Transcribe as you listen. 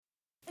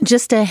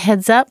Just a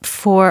heads up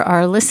for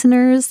our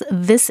listeners,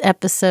 this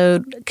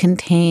episode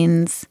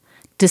contains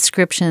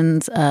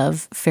descriptions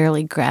of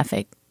fairly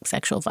graphic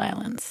sexual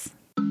violence.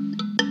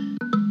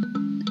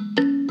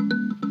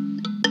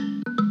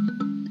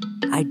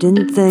 I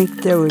didn't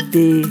think there would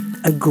be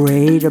a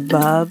grade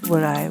above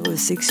what I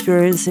was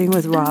experiencing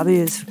with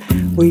Robbie as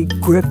we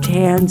gripped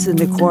hands in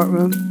the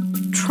courtroom.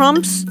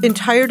 Trump's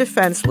entire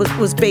defense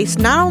was based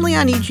not only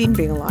on E. Jean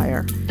being a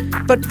liar,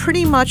 but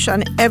pretty much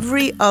on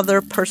every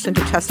other person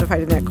who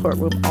testified in that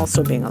courtroom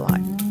also being a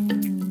liar.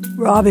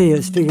 Robbie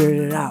has figured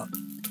it out.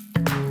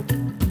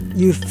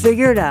 You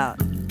figured out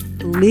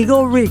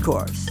legal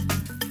recourse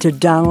to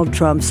Donald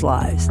Trump's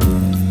lies.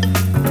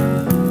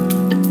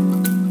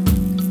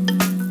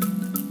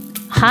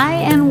 Hi,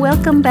 and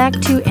welcome back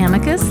to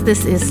Amicus.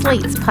 This is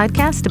Slate's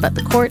podcast about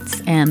the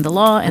courts and the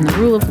law and the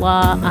rule of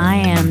law. I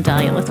am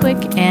Dahlia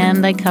Lithwick,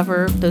 and I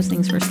cover those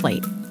things for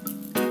Slate.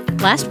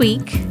 Last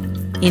week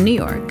in New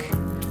York,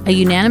 a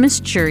unanimous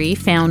jury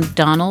found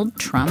Donald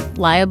Trump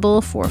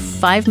liable for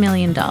 $5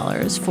 million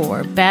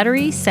for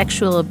battery,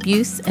 sexual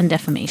abuse, and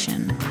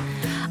defamation.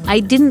 I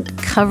didn't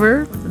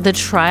cover the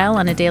trial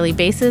on a daily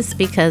basis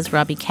because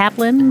Robbie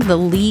Kaplan, the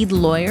lead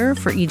lawyer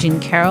for E. Jean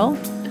Carroll,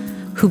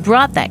 who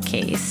brought that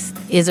case,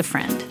 is a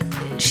friend.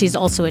 She's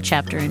also a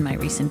chapter in my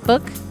recent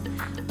book.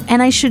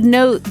 And I should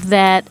note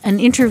that an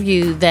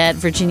interview that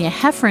Virginia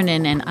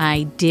Heffernan and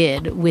I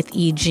did with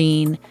E.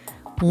 Jean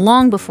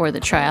long before the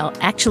trial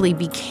actually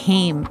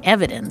became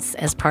evidence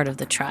as part of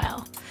the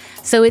trial.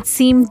 So it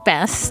seemed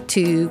best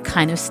to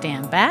kind of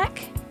stand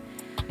back.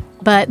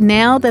 But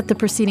now that the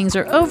proceedings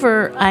are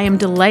over, I am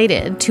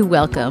delighted to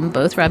welcome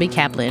both Robbie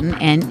Kaplan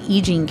and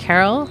E. Jean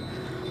Carroll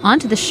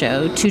onto the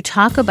show to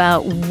talk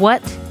about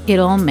what it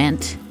all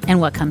meant and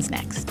what comes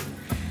next.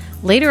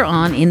 Later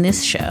on in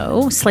this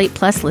show, Slate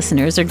Plus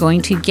listeners are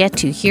going to get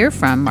to hear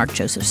from Mark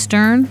Joseph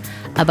Stern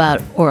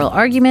about oral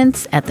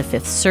arguments at the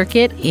Fifth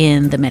Circuit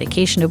in the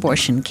medication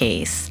abortion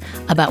case,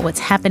 about what's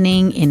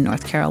happening in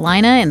North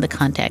Carolina in the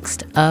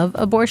context of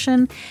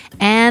abortion,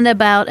 and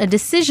about a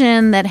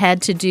decision that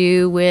had to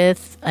do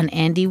with an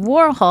Andy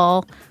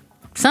Warhol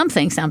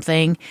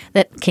something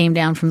that came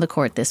down from the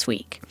court this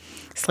week.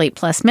 Slate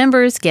Plus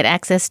members get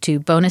access to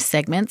bonus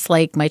segments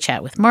like my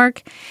chat with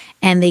Mark,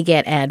 and they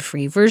get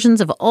ad-free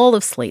versions of all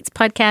of Slate's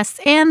podcasts,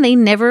 and they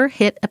never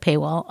hit a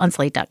paywall on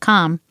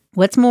Slate.com.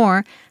 What's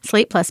more,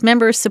 Slate Plus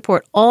members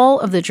support all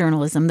of the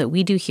journalism that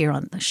we do here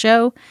on the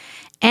show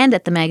and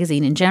at the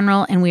magazine in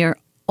general, and we are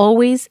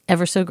always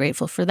ever so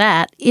grateful for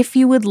that. If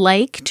you would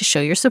like to show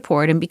your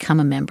support and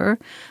become a member,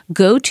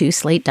 go to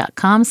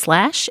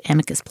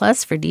slate.com/Amicus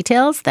Plus for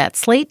details. That's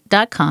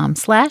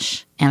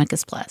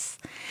slate.com/Amicus Plus.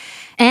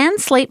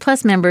 And Slate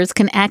Plus members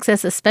can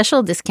access a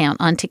special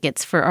discount on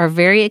tickets for our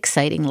very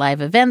exciting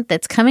live event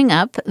that's coming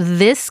up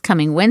this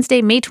coming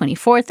Wednesday, May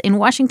 24th in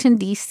Washington,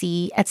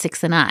 D.C. at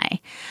 6 and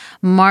I.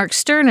 Mark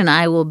Stern and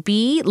I will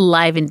be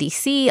live in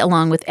D.C.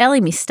 along with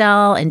Elie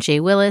Mystal and Jay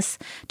Willis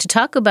to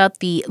talk about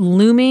the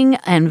looming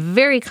and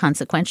very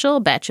consequential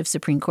batch of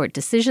Supreme Court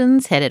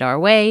decisions headed our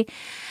way,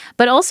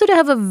 but also to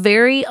have a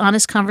very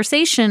honest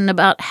conversation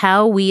about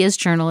how we as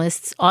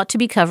journalists ought to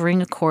be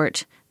covering a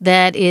court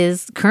that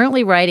is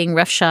currently writing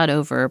roughshod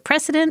over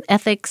precedent,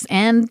 ethics,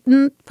 and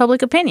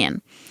public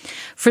opinion.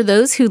 For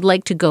those who'd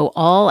like to go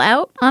all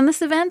out on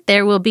this event,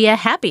 there will be a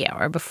happy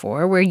hour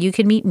before where you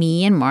can meet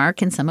me and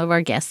Mark and some of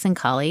our guests and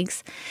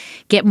colleagues.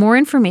 Get more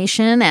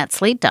information at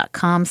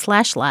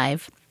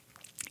slate.com/live.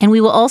 And we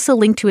will also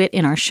link to it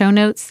in our show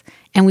notes,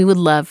 and we would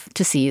love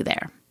to see you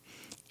there.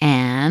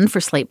 And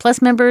for Slate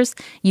Plus members,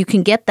 you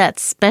can get that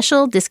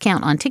special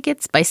discount on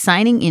tickets by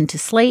signing into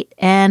Slate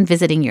and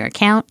visiting your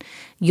account.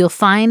 You'll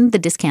find the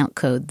discount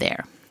code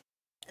there.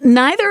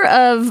 Neither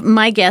of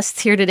my guests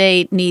here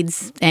today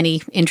needs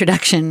any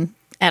introduction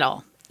at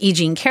all. E.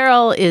 Jean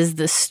Carroll is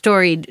the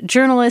storied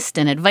journalist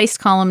and advice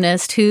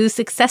columnist who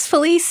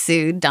successfully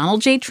sued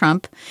Donald J.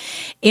 Trump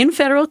in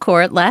federal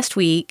court last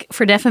week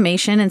for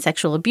defamation and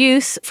sexual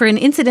abuse for an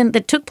incident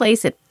that took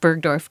place at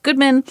Bergdorf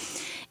Goodman,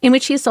 in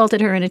which he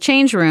assaulted her in a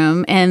change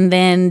room and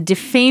then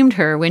defamed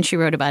her when she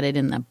wrote about it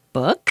in the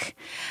book.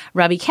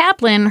 Robbie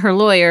Kaplan, her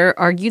lawyer,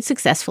 argued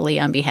successfully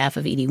on behalf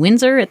of Edie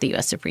Windsor at the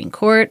U.S. Supreme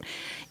Court,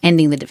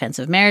 ending the Defense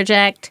of Marriage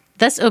Act,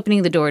 thus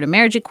opening the door to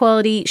marriage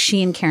equality.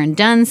 She and Karen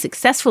Dunn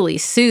successfully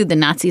sued the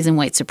Nazis and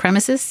white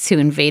supremacists who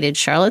invaded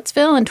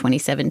Charlottesville in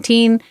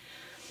 2017.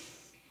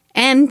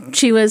 And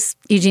she was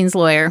Eugene's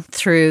lawyer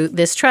through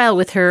this trial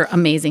with her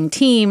amazing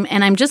team.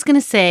 And I'm just going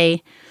to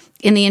say,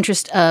 in the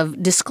interest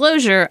of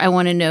disclosure, I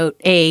want to note,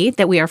 A,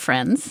 that we are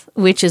friends,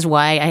 which is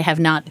why I have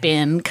not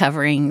been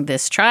covering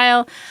this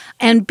trial.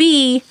 And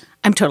B,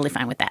 I'm totally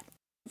fine with that.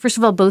 First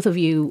of all, both of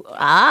you,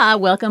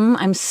 welcome.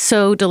 I'm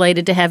so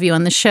delighted to have you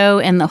on the show.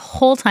 And the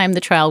whole time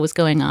the trial was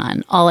going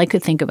on, all I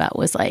could think about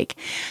was like,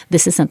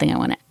 this is something I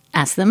want to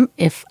ask them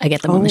if I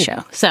get them on the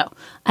show. So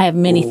I have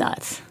many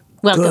thoughts.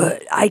 Welcome.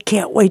 Good. I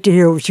can't wait to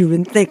hear what you've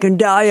been thinking,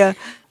 Dahlia.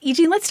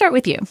 Eugene, let's start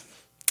with you.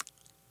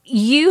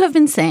 You have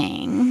been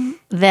saying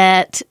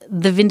that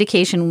the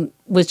vindication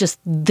was just,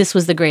 this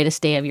was the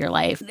greatest day of your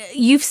life.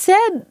 You've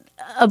said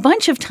a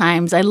bunch of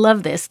times, I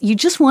love this, you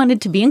just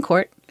wanted to be in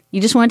court.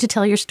 You just wanted to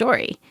tell your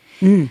story.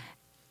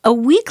 A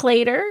week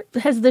later,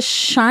 has the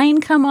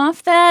shine come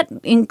off that,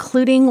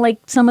 including like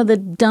some of the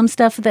dumb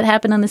stuff that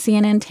happened on the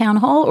CNN town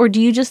hall? Or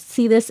do you just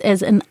see this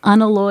as an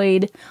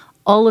unalloyed,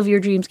 all of your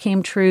dreams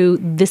came true,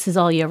 this is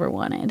all you ever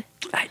wanted?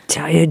 I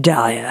tell you,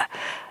 Dahlia,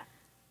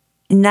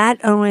 not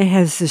only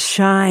has the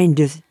shine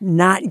just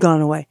not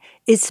gone away,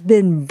 it's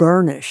been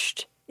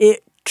burnished.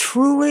 It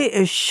truly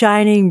is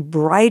shining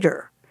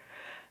brighter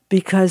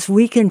because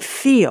we can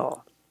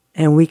feel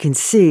and we can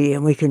see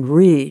and we can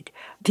read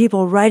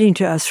people writing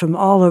to us from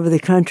all over the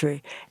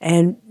country,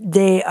 and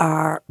they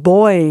are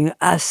buoying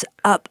us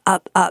up,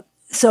 up, up.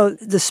 So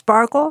the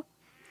sparkle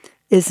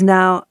is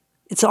now,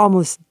 it's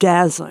almost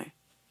dazzling.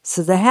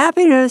 So the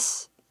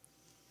happiness,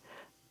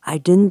 I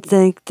didn't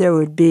think there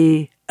would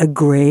be a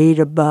grade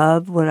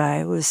above what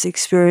I was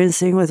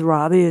experiencing with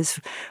Robbie as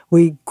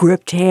we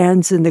gripped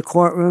hands in the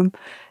courtroom.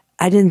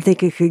 I didn't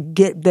think it could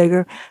get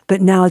bigger,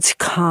 but now it's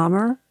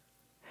calmer,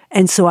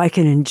 and so I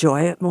can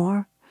enjoy it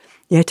more.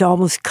 You have to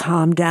almost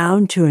calm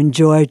down to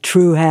enjoy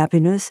true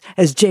happiness.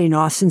 As Jane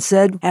Austen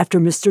said, after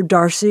Mr.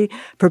 Darcy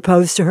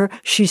proposed to her,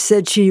 she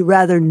said she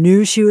rather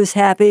knew she was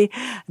happy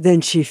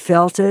than she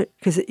felt it,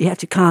 because you have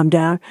to calm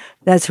down.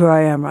 That's where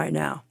I am right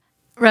now.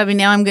 Robbie,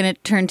 now I'm going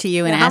to turn to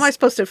you and ask. How am I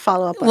supposed to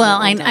follow up on Well,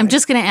 that? I'm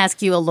just going to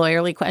ask you a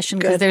lawyerly question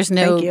because there's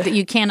no,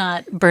 you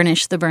cannot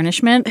burnish the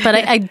burnishment. But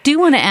I do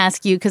want to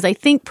ask you, because I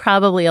think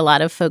probably a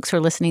lot of folks who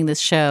are listening to this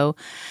show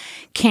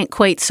can't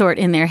quite sort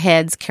in their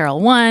heads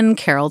Carroll 1,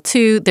 Carroll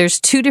 2. There's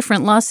 2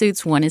 different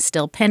lawsuits. One is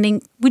still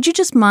pending. Would you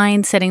just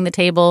mind setting the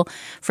table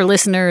for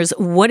listeners?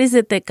 What is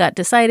it that got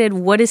decided?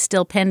 What is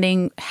still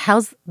pending?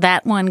 How's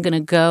that one going to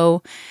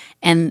go?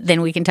 And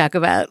then we can talk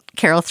about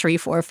Carroll 3,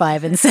 4,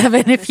 5, and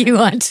 7 if you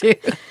want to.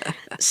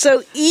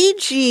 So E.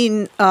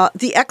 Jean,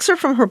 the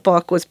excerpt from her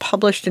book was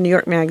published in New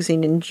York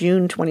Magazine in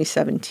June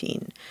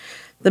 2017.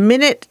 The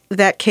minute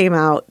that came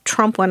out,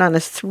 Trump went on a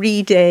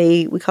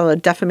 3-day, we call it a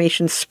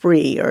defamation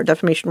spree or a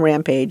defamation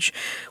rampage,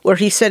 where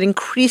he said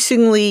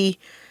increasingly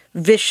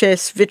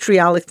vicious,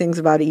 vitriolic things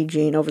about E.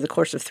 Jean over the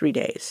course of 3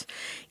 days.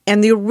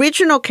 And the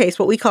original case,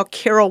 what we call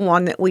Carroll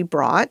 1 that we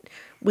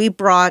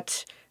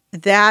brought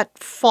that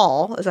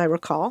fall, as I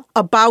recall,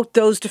 about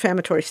those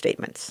defamatory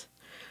statements.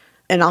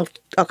 And I'll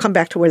come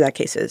back to where that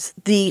case is.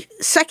 The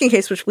second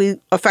case, which we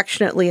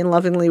affectionately and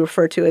lovingly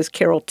refer to as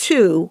Carroll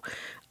 2,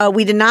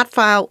 we did not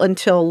file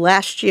until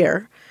last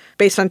year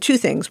based on 2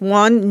 things.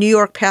 One, New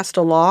York passed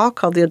a law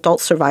called the Adult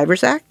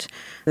Survivors Act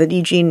that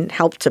E. Jean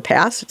helped to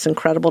pass. It's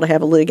incredible to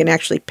have a litigant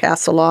actually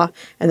pass a law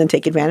and then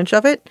take advantage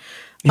of it,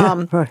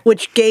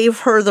 which gave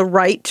her the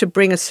right to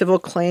bring a civil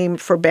claim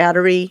for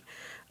battery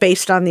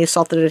based on the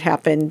assault that had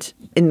happened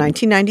in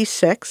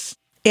 1996.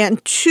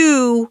 And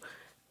 2,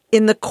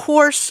 in the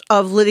course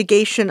of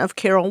litigation of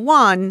Carroll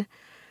 1,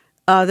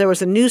 there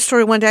was a news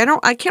story one day.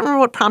 I can't remember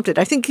what prompted.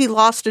 I think he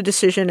lost a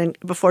decision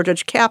before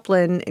Judge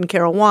Kaplan in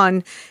Carroll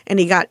 1, and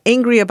he got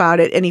angry about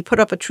it, and he put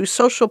up a True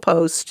Social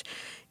post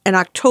in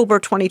October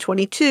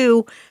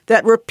 2022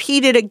 that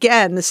repeated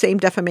again the same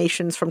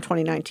defamations from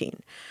 2019.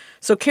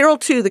 So Carroll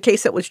 2, the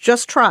case that was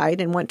just tried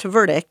and went to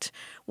verdict,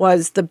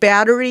 was the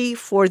battery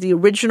for the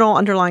original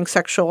underlying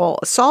sexual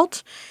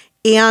assault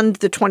and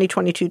the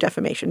 2022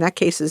 defamation. That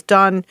case is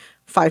done,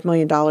 $5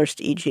 million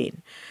to E.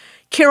 Jean.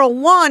 Carroll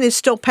 1 is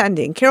still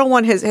pending. Carroll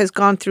 1 has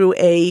gone through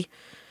a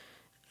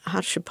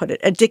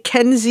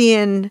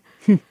Dickensian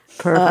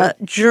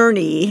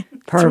journey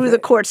through the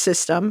court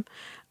system.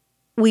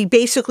 We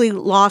basically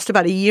lost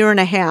about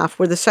 1.5 years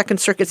where the Second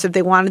Circuit said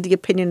they wanted the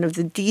opinion of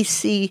the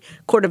D.C.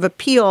 Court of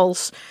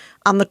Appeals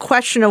on the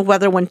question of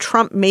whether when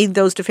Trump made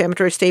those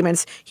defamatory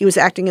statements, he was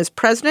acting as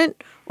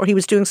president or he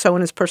was doing so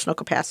in his personal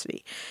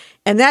capacity.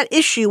 And that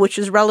issue, which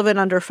is relevant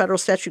under a federal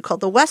statute called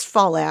the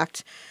Westfall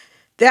Act,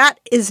 that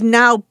is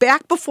now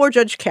back before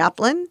Judge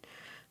Kaplan.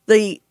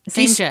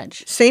 Same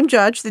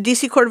judge. The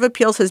D.C. Court of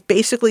Appeals has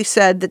basically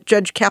said that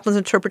Judge Kaplan's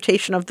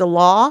interpretation of the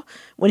law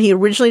when he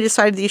originally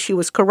decided the issue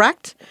was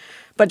correct,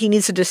 but he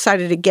needs to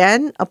decide it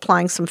again,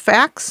 applying some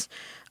facts.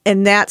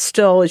 And that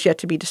still is yet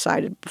to be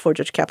decided before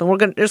Judge Kaplan.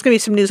 There's going to be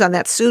some news on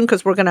that soon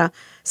because we're going to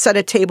set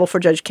a table for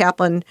Judge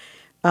Kaplan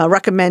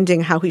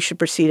recommending how he should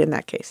proceed in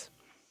that case.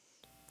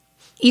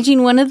 E.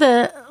 Jean, one of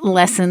the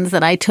lessons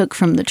that I took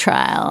from the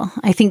trial,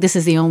 I think this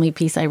is the only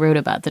piece I wrote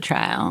about the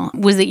trial,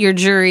 was that your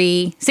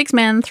jury, 6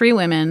 men, 3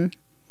 women,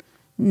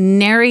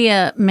 nary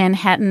a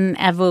Manhattan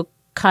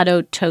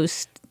avocado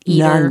toast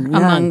eater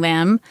among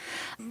them.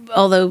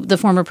 Although the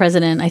former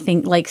president, I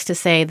think, likes to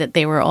say that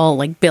they were all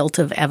like built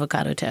of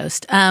avocado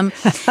toast.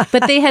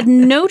 But they had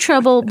no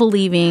trouble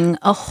believing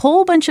a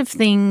whole bunch of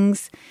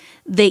things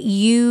that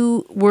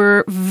you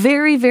were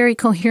very, very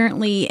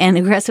coherently and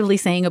aggressively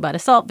saying about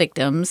assault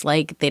victims,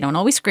 like they don't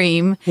always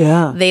scream.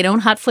 Yeah. They don't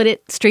hot-foot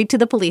it straight to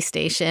the police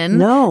station.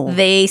 No.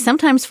 They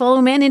sometimes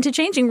follow men into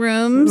changing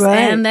rooms,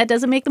 and that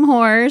doesn't make them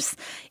whores.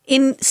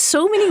 In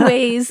so many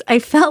ways, I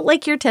felt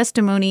like your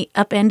testimony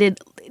upended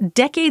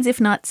decades, if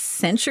not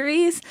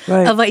centuries,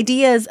 of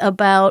ideas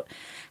about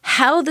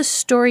how the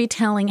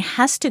storytelling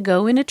has to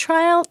go in a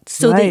trial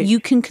so that Right. you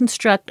can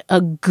construct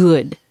a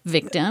good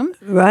victim.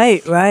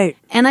 Right, right.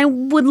 And I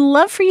would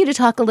love for you to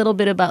talk a little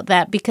bit about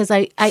that because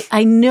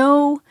I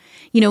know,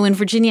 when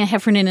Virginia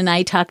Heffernan and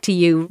I talked to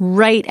you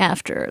right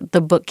after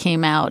the book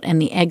came out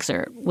and the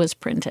excerpt was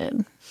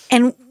printed.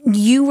 And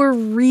you were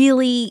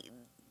really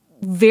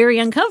very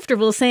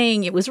uncomfortable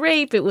saying it was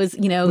rape. It was,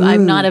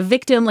 I'm not a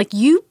victim. Like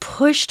you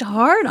pushed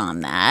hard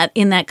on that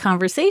in that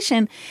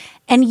conversation.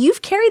 And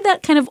you've carried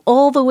that kind of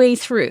all the way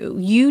through.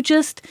 You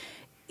just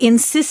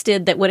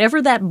insisted that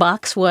whatever that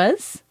box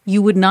was,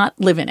 you would not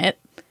live in it.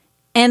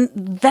 And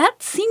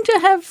that seemed to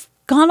have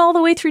gone all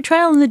the way through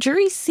trial, and the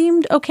jury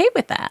seemed okay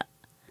with that.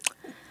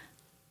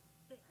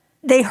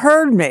 They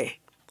heard me,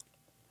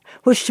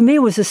 which to me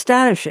was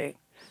astonishing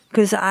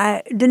because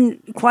I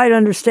didn't quite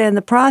understand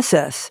the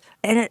process.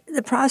 And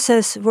the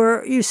process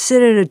where you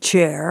sit in a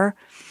chair,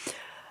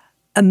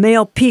 a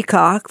male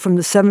peacock from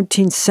the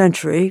 17th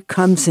century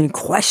comes and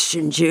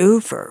questions you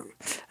for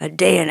a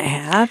day and a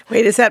half.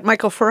 Wait, is that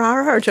Michael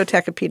Ferrara or Joe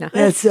Tacopina?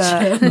 That's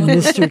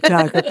Mr.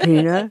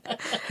 Tacopina.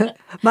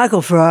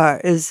 Michael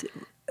Ferrara is,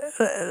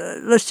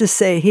 let's just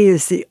say, he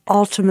is the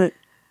ultimate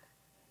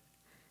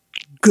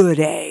good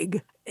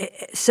egg.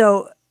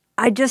 So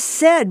I just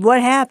said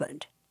what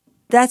happened.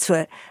 That's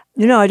what,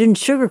 I didn't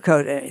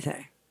sugarcoat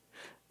anything.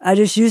 I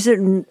just used it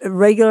in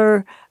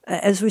regular,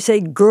 as we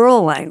say,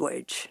 girl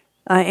language.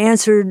 I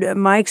answered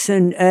Mike's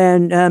and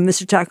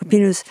Mr.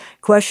 Tacopina's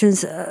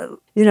questions,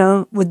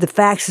 with the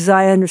facts as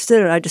I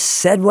understood it. I just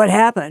said what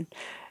happened.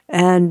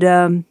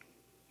 And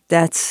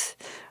that's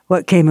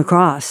what came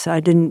across.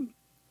 I'm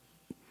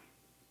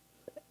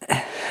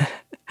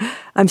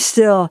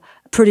still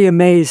pretty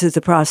amazed that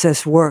the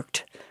process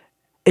worked.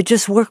 It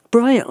just worked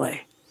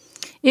brilliantly.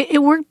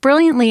 It worked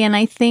brilliantly, and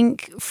I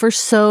think for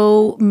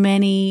so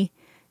many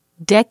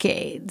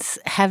decades,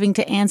 having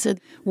to answer,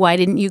 why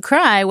didn't you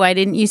cry? Why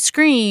didn't you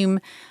scream?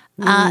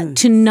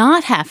 To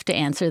not have to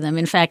answer them.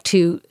 In fact,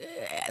 to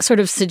sort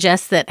of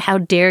suggest that how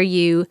dare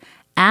you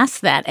ask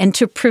that, and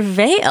to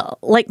prevail,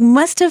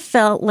 must have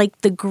felt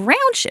like the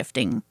ground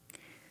shifting.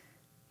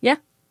 Yeah.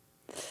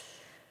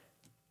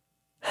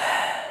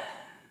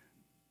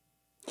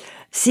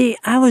 See,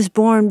 I was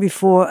born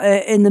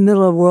in the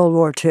middle of World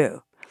War II.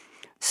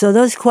 So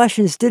those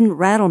questions didn't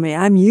rattle me.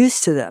 I'm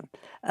used to them.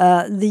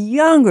 The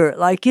younger,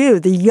 like you,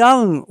 the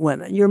young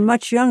women, you're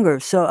much younger.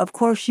 So, of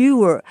course,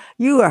 your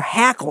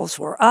hackles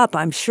were up,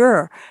 I'm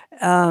sure.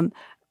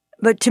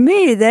 But to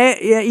me,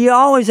 you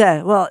always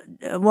ask, well,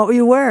 what were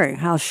you wearing?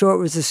 How short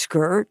was the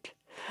skirt?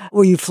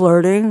 Were you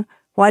flirting?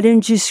 Why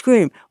didn't you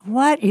scream?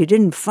 What? You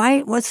didn't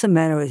fight? What's the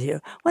matter with you?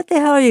 What the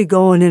hell are you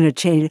going in a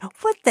change?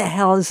 What the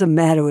hell is the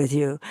matter with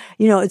you?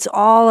 It's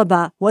all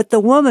about what the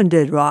woman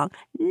did wrong.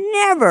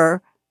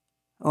 Never,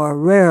 or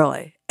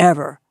rarely,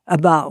 ever,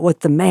 about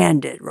what the man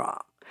did wrong.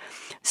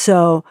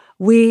 So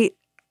we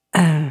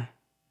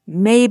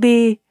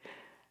maybe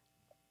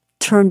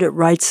turned it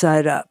right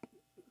side up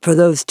for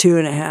those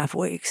 2.5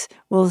 weeks.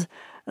 Well,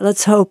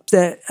 let's hope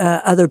that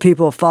other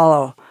people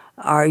follow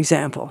our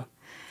example.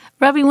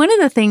 Robbie, one of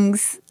the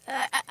things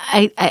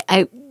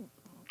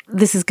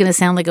this is going to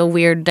sound like a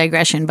weird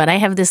digression, but I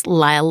have this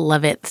Lyle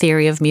Lovett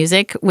theory of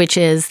music, which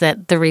is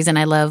that the reason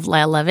I love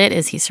Lyle Lovett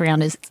is he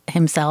surrounds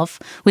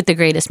himself with the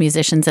greatest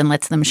musicians and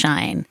lets them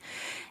shine.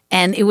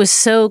 And it was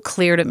so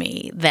clear to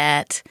me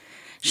that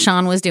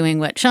Sean was doing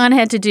what Sean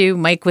had to do.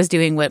 Mike was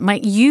doing what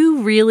Mike.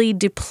 You really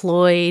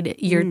deployed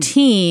your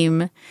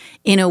team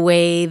in a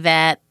way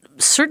that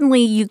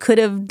certainly you could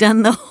have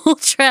done the whole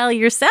trial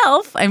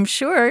yourself, I'm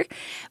sure.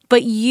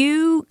 But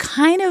you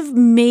kind of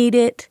made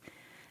it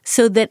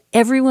so that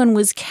everyone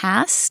was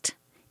cast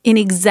in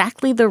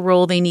exactly the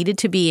role they needed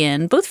to be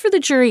in, both for the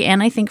jury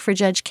and I think for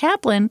Judge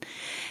Kaplan.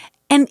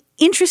 And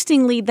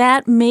interestingly,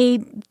 that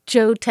made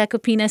Joe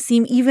Tacopina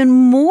seem even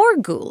more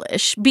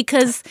ghoulish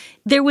because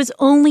there was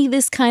only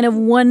this kind of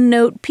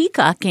one-note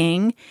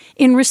peacocking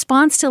in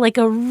response to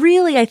a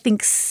really, I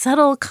think,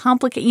 subtle,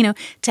 complicated,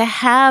 to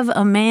have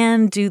a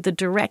man do the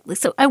direct.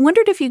 So I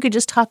wondered if you could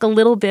just talk a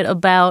little bit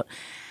about,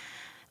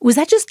 was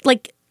that just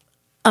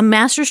a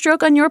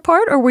masterstroke on your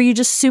part, or were you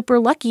just super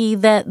lucky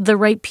that the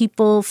right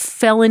people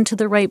fell into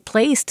the right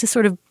place to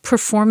sort of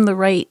perform the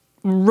right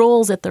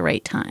roles at the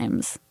right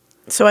times?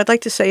 So I'd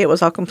like to say it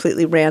was all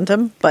completely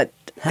random, but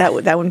that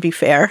wouldn't be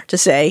fair to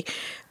say.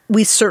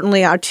 We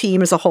certainly, our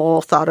team as a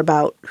whole, thought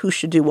about who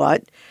should do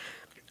what.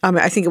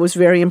 I think it was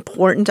very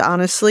important,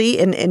 honestly,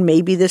 and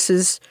maybe this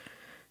is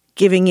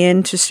giving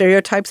in to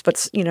stereotypes,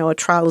 but, a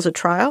trial is a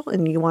trial,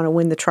 and you want to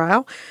win the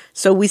trial.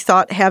 So we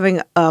thought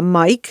having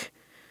Mike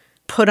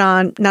put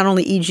on not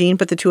only E. Jean,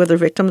 but the two other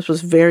victims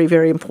was very,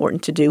 very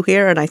important to do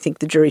here, and I think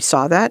the jury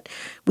saw that.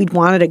 We'd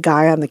wanted a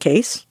guy on the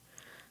case.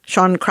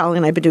 Sean Crowley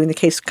and I have been doing the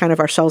case kind of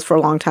ourselves for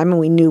a long time, and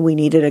we knew we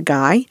needed a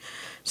guy.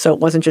 So it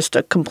wasn't just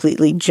a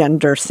completely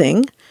gender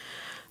thing.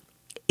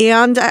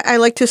 And I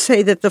like to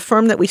say that the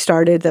firm that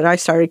I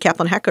started,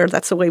 Kaplan Hecker,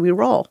 that's the way we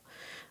roll.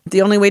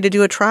 The only way to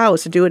do a trial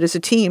is to do it as a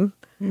team,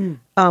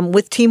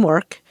 with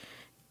teamwork.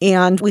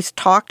 And we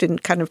talked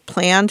and kind of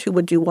planned who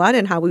would do what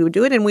and how we would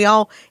do it. And we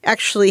all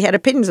actually had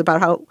opinions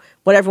about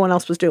what everyone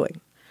else was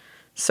doing.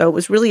 So it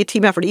was really a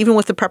team effort. Even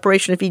with the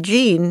preparation of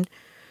Eugene,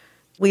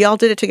 we all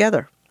did it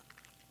together.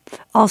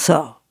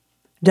 Also,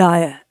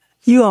 Dahlia,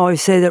 you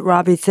always say that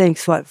Robbie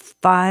thinks,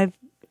 5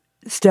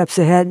 steps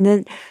ahead? And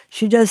then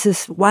she does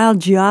this wild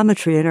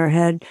geometry in her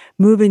head,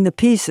 moving the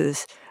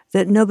pieces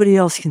that nobody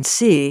else can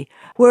see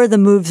where the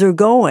moves are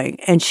going.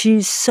 And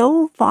she's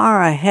so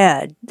far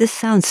ahead. This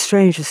sounds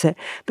strange to say,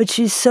 but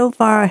she's so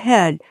far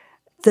ahead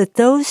that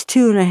those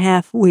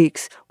 2.5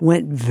 weeks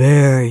went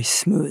very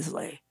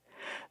smoothly.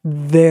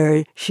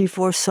 She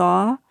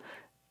foresaw,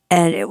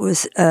 and it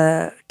was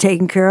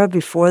taken care of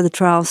before the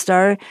trial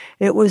started.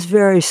 It was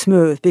very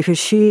smooth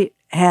because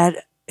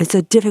it's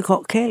a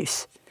difficult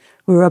case.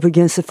 We were up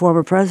against the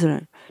former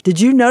president.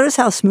 Did you notice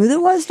how smooth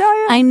it was,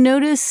 Dahlia? I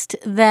noticed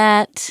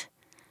that,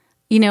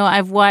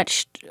 I've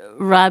watched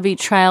Robbie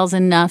trials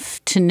enough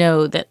to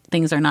know that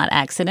things are not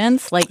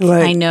accidents. Right.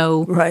 I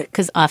know,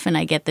 because often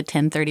I get the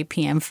 10:30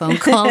 p.m. phone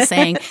call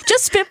saying,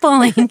 just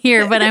spitballing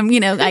here, but I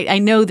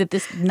know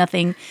that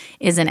nothing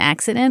is an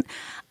accident.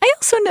 I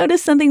also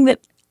noticed something that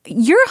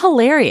you're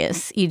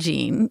hilarious,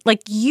 Eugene.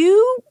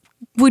 You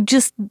would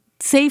just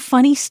say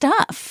funny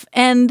stuff.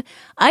 And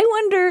I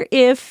wonder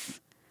if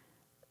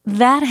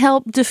that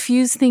helped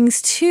diffuse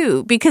things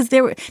too, because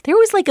there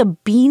was a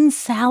bean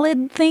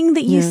salad thing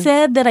that you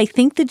said that I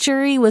think the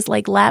jury was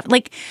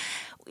laughing.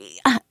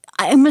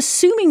 I'm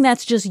assuming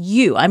that's just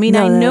you. I mean,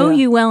 I know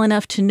you well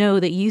enough to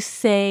know that you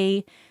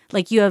say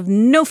you have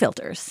no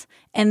filters,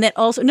 and that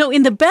also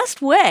in the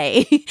best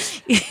way.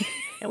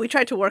 And we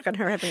tried to work on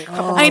her having a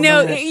couple. I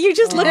know. You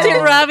just looked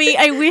at Robbie.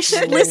 I wish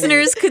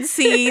listeners could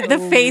see the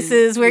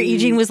faces where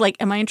Eugene was like,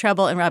 am I in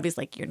trouble? And Robbie's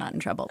like, you're not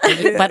in trouble.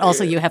 But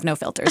also you have no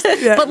filters.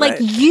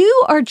 But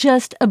you are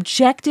just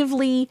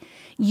objectively,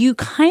 you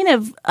kind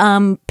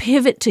of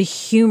pivot to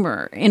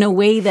humor in a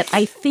way that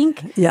I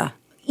think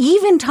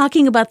even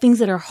talking about things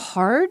that are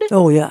hard.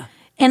 Oh, yeah.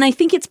 And I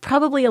think it's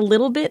probably a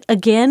little bit,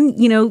 again,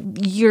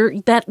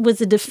 that was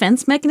a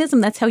defense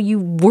mechanism. That's how you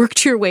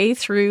worked your way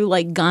through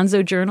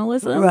gonzo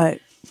journalism. Right.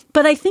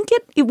 But I think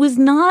it was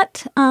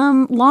not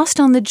lost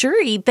on the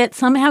jury that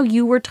somehow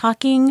you were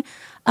talking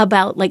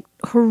about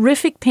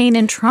horrific pain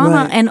and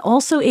trauma and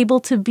also able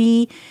to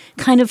be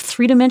kind of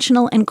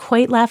three-dimensional and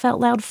quite laugh out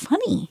loud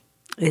funny.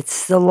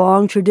 It's the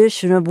long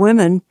tradition of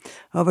women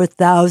over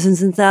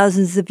thousands and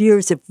thousands of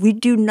years. If we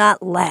do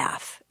not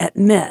laugh at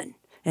men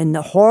and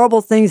the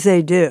horrible things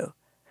they do,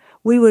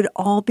 we would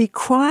all be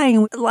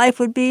crying. Life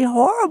would be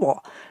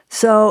horrible.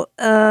 So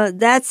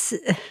that's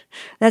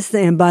the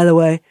thing. And by the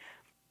way,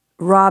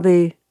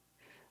 Robbie,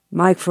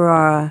 Mike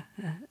Ferrara,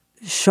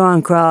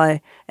 Sean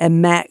Crowley,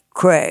 and Matt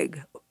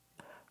Craig.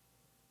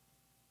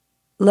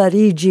 Let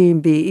Eugene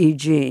be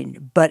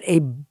Eugene, but a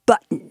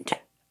buttoned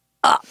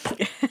up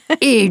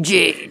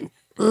Eugene,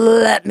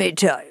 let me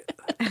tell you.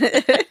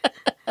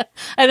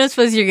 I don't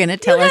suppose you're going to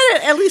tell us.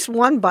 At least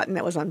one button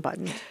that was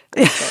unbuttoned.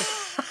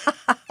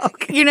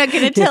 Okay. You're not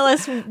going to tell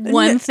us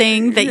one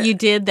thing that you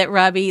did that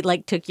Robbie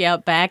took you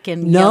out back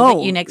and yelled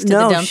at you next to the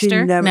dumpster? She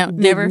never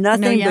did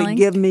nothing but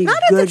give me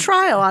Not good... at the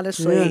trial,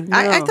 honestly. Yeah, no.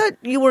 I thought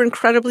you were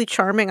incredibly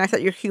charming. I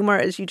thought your humor,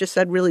 as you just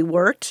said, really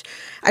worked.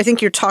 I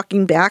think you're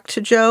talking back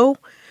to Joe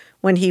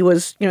when he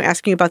was,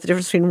 asking about the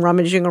difference between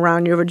rummaging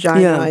around your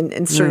vagina and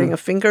inserting a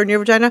finger in your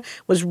vagina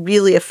was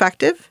really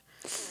effective.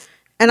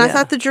 And I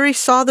thought the jury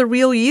saw the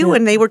real you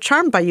and they were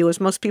charmed by you, as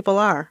most people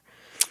are.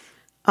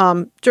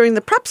 During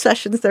the prep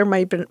sessions, there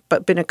might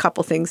have been a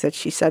couple things that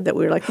she said that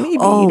we were like, maybe you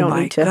don't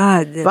need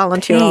to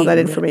volunteer all that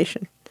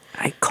information.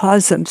 I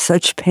caused them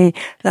such pain.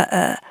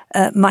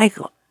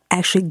 Michael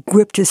actually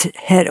gripped his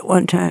head at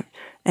one time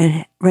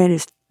and ran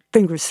his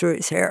fingers through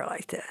his hair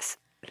like this.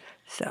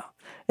 So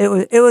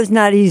it was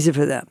not easy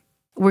for them.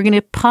 We're going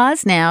to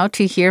pause now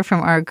to hear from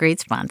our great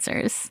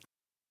sponsors.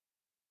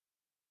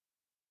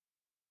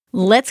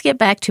 Let's get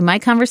back to my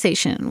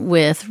conversation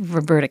with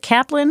Roberta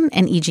Kaplan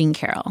and Eugene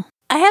Carroll.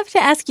 I have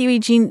to ask you,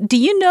 Eugene, do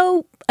you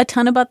know a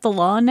ton about the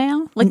law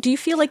now? Do you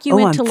feel like you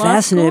went to law school? I'm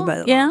fascinated by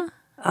the law. Yeah?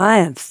 I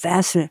am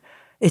fascinated.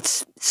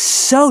 It's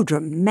so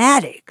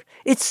dramatic.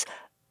 It's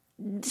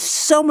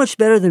so much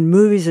better than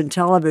movies and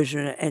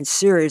television and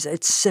series.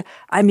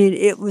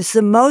 It was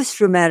the most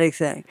dramatic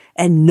thing.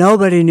 And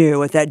nobody knew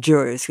what that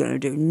jury was going to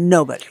do.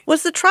 Nobody.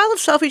 Was the trial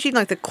itself, Eugene,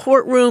 the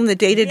courtroom, the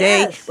day-to-day?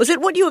 Yes. Was it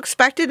what you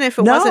expected? And if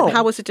it wasn't,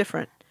 how was it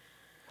different?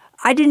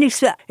 I didn't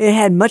expect it.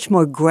 Had much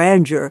more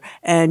grandeur.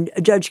 And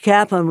Judge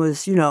Kaplan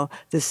was,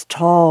 this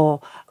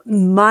tall,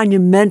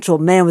 monumental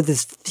man with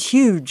this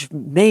huge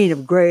mane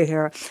of gray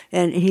hair.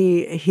 And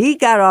he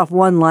got off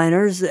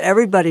one-liners.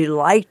 Everybody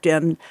liked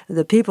him.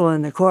 The people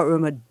in the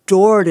courtroom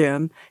adored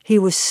him. He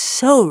was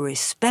so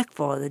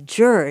respectful of the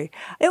jury.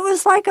 It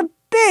was like a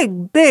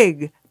big,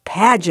 big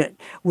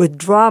pageant with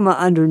drama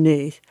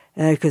underneath.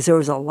 Because there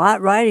was a lot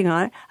riding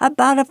on it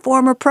about a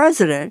former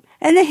president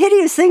and the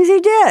hideous things he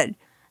did.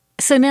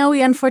 So now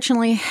we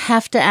unfortunately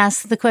have to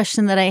ask the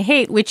question that I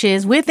hate, which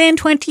is within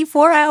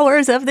 24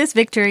 hours of this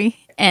victory,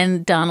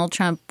 and Donald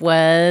Trump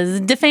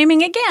was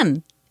defaming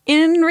again.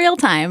 in real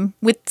time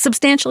with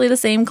substantially the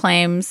same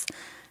claims,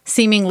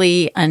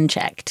 seemingly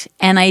unchecked.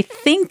 And I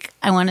think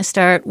I want to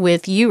start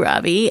with you,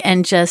 Robbie,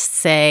 and just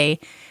say,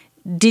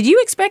 did you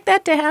expect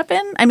that to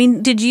happen? I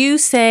mean, did you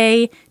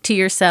say to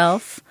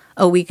yourself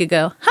a week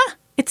ago,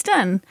 it's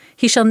done,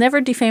 he shall never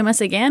defame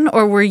us again?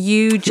 Or were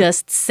you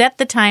just set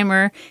the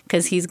timer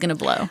because he's going to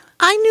blow?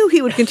 I knew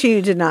he would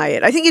continue to deny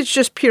it. I think it's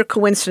just pure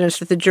coincidence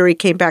that the jury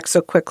came back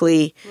so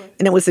quickly,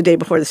 and it was the day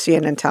before the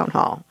CNN town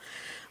hall.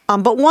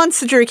 But once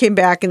the jury came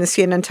back and the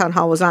CNN town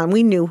hall was on,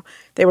 we knew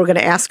they were going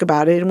to ask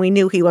about it, and we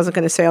knew he wasn't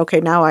going to say, okay,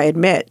 now I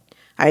admit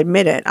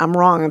it. I'm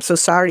wrong. I'm so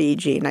sorry,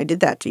 Eugene. I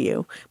did that to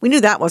you. We knew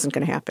that wasn't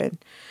going to happen.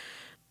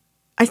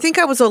 I think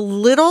I was a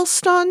little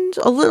stunned.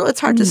 It's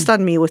hard to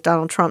stun me with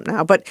Donald Trump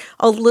now, but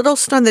a little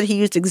stunned that he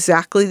used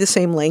exactly the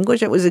same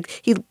language.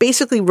 He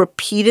basically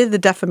repeated the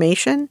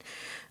defamation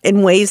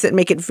in ways that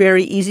make it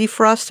very easy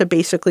for us to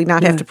basically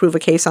not have to prove a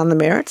case on the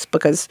merits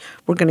because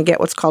we're going to get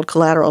what's called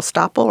collateral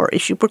estoppel or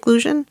issue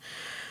preclusion.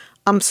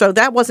 So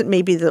that wasn't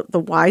maybe the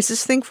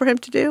wisest thing for him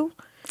to do.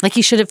 Like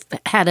he should have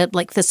had a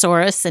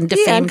thesaurus and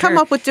defamed and come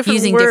her up with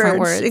using different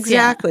words.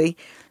 Exactly.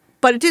 Yeah.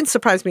 But it didn't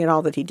surprise me at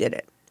all that he did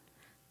it.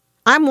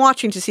 I'm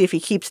watching to see if he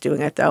keeps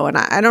doing it, though, and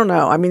I don't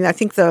know. I mean, I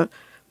think the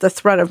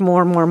threat of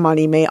more and more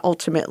money may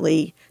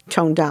ultimately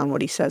tone down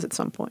what he says at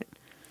some point.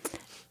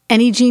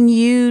 And Eugene,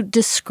 you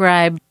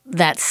described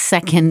that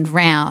second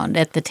round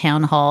at the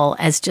town hall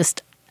as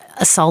just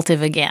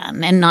assaultive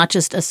again, and not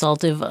just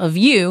assaultive of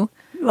you,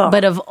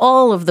 but of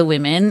all of the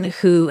women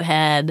who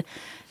had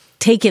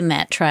taken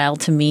that trial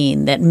to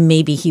mean that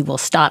maybe he will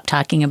stop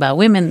talking about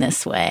women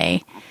this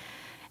way.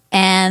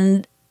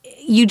 And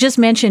you just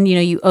mentioned,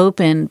 you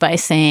opened by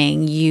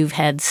saying you've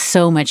had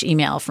so much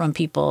email from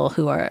people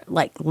who are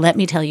like, let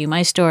me tell you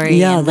my story.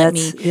 Yeah,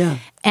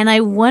 and And I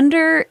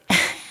wonder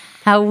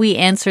how we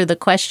answer the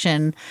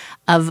question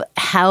of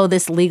how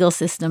this legal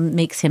system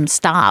makes him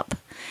stop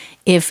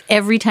if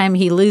every time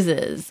he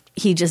loses,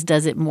 he just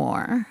does it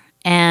more.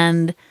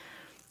 And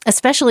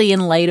especially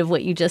in light of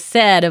what you just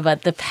said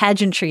about the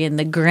pageantry and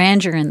the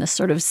grandeur and the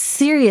sort of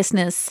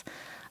seriousness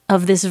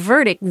of this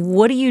verdict,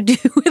 what do you do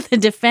with a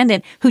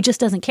defendant who just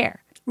doesn't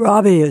care?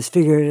 Robbie has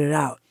figured it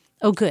out.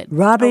 Oh, good.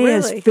 Robbie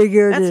has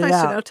figured That's it nice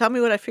out. to know. Tell me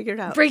what I figured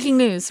out. Breaking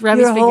news.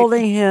 Robbie's You're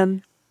holding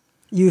him.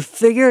 You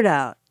figured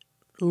out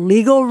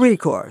legal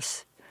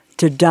recourse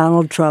to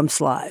Donald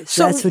Trump's lies.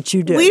 So that's what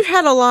you did.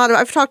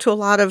 I've talked to a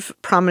lot of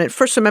prominent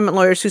First Amendment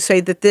lawyers who say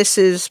that this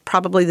is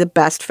probably the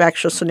best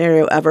factual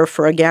scenario ever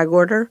for a gag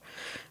order,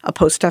 a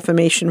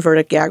post-defamation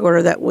verdict gag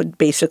order that would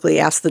basically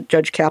ask the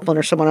Judge Kaplan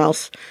or someone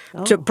else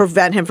to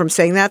prevent him from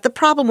saying that. The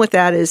problem with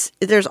that is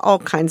there's all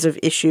kinds of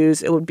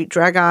issues. It would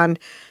drag on.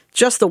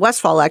 Just the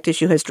Westfall Act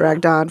issue has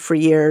dragged on for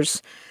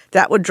years.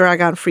 That would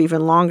drag on for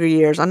even longer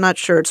years. I'm not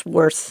sure it's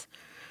worth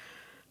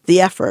the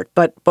effort,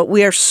 but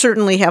we are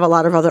certainly have a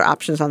lot of other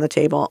options on the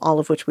table, all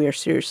of which we are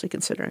seriously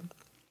considering.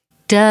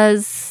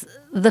 Does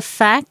the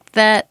fact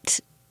that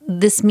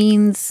this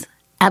means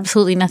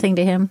absolutely nothing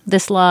to him,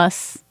 this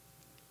loss,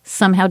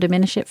 somehow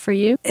diminish it for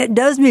you? It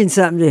does mean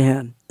something to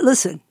him.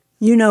 Listen,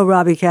 you know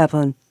Robbie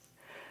Kaplan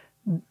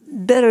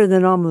better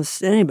than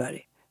almost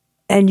anybody,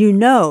 and you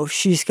know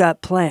she's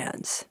got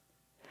plans.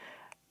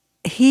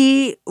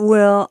 He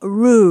will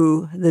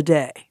rue the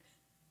day.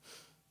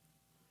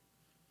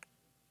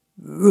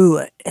 Rue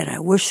it. And I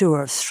wish there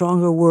were a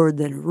stronger word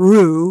than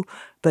rue,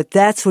 but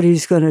that's what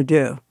he's going to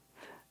do.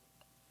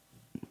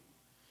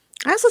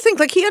 I also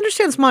think, he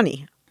understands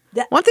money.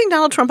 One thing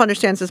Donald Trump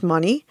understands is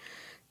money,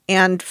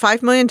 and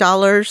 $5 million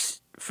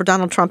for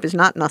Donald Trump is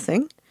not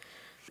nothing.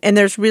 And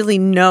there's really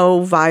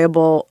no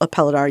viable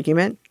appellate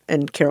argument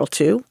in Carroll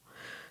 2.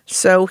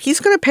 So he's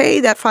going to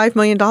pay that $5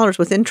 million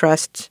with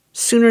interest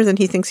sooner than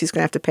he thinks he's going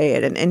to have to pay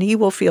it, and he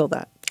will feel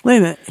that. Wait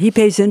a minute. He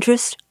pays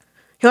interest?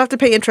 He'll have to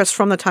pay interest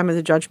from the time of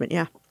the judgment,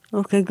 yeah.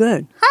 Okay,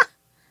 good.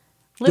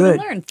 Live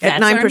and learn.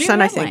 At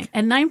 9%, I think.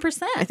 At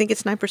 9%. I think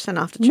it's 9%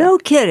 off the check. No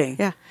kidding.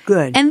 Yeah.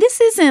 Good. And this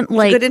isn't It's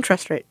a good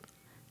interest rate.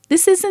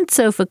 This isn't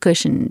sofa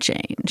cushion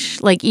change,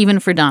 even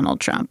for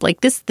Donald Trump.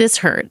 This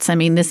hurts. I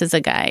mean, this is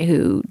a guy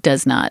who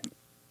does not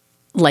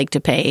like to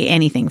pay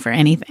anything for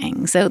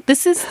anything. So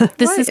this is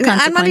consequential.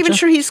 I'm not even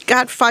sure he's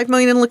got $5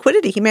 million in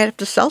liquidity. He may have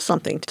to sell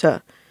something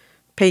to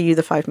pay you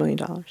the $5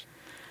 million.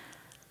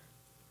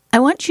 I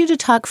want you to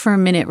talk for a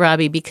minute,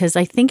 Robbie, because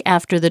I think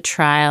after the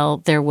trial,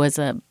 there was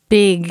a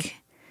big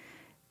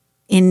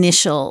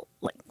initial,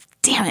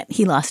 damn it,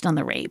 he lost on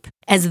the rape,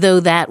 as though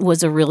that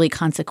was a really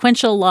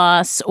consequential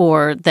loss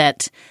or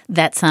that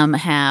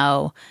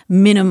somehow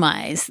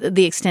minimized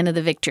the extent of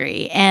the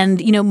victory.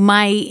 And,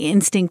 my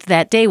instinct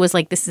that day was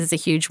this is a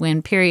huge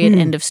win, period,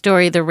 end of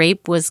story. The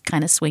rape was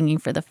kind of swinging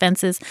for the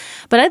fences.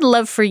 But I'd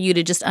love for you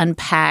to just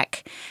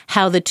unpack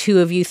how the two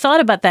of you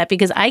thought about that,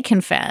 because I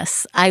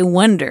confess, I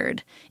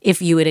wondered if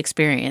you would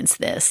experience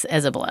this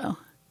as a blow.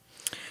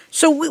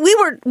 So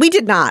we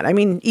did not. I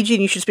mean,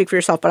 Eugene, you should speak for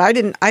yourself, but I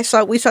didn't.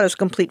 We saw it as a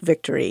complete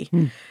victory.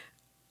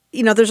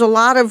 There's a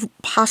lot of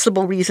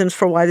possible reasons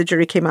for why the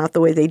jury came out the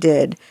way they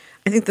did.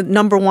 I think the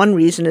number one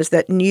reason is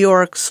that New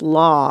York's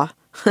law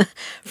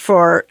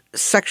for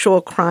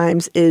sexual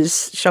crimes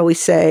is, shall we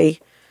say,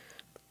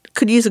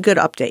 could use a good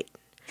update.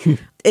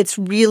 It's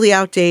really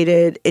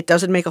outdated. It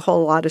doesn't make a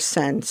whole lot of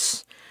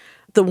sense.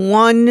 The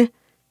one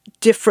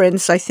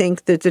difference I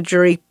think that the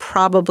jury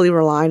probably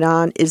relied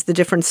on is the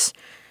difference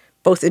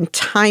both in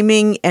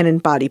timing and in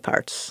body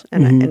parts.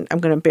 And, and I'm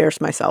going to embarrass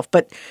myself.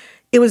 But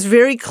it was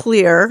very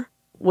clear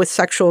with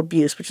sexual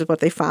abuse, which is what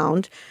they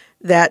found,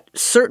 that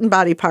certain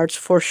body parts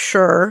for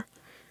sure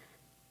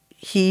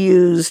he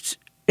used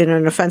in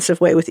an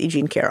offensive way with E.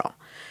 Jean Carroll.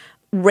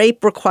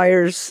 Rape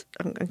requires,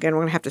 again, we're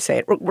going to have to say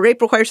it,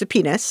 rape requires a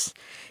penis.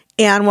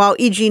 And while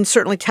E. Jean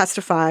certainly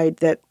testified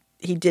that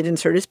he did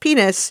insert his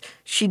penis,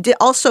 she did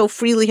also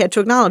freely had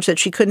to acknowledge that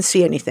she couldn't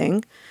see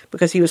anything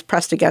because he was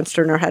pressed against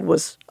her and her head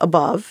was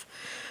above,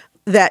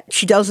 that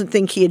she doesn't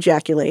think he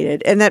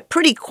ejaculated. And that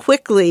pretty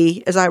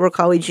quickly, as I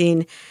recall, E.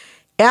 Jean,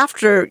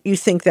 after you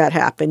think that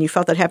happened, you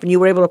felt that happened, you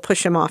were able to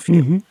push him off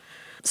you.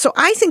 So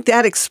I think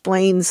that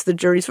explains the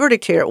jury's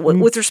verdict here.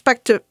 With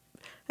respect to,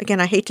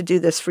 again, I hate to do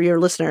this for your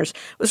listeners,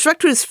 with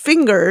respect to his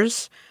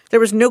fingers, there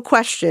was no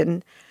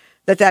question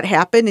that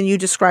happened, and you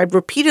described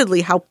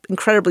repeatedly how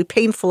incredibly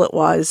painful it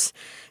was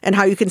and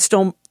how you can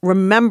still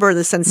remember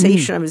the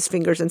sensation of his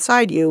fingers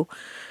inside you.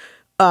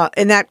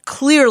 And that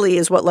clearly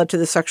is what led to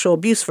the sexual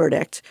abuse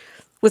verdict.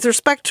 With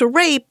respect to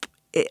rape,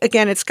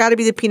 again, it's got to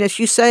be the penis.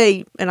 You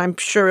say, and I'm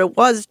sure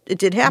it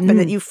did happen,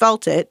 that you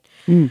felt it,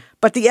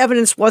 but the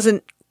evidence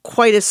wasn't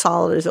quite as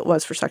solid as it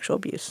was for sexual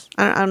abuse.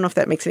 I don't know if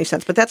that makes any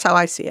sense, but that's how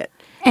I see it.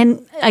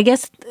 And I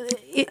guess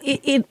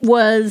it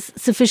was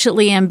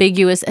sufficiently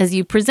ambiguous as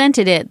you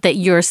presented it that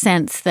your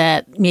sense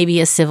that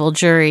maybe a civil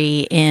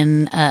jury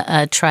in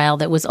a trial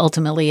that was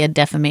ultimately a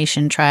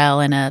defamation trial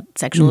and a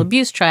sexual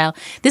abuse trial,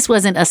 this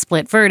wasn't a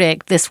split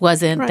verdict. This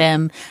wasn't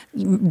them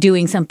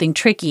doing something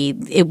tricky.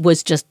 It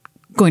was just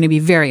going to be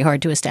very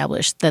hard to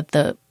establish that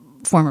the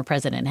former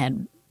president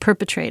had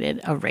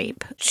perpetrated a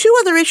rape. Two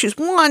other issues.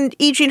 One,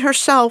 E. Jean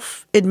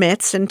herself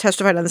admits and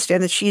testified on the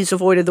stand that she's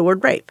avoided the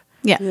word rape.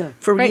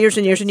 For years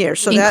and years and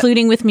years. So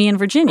including with me in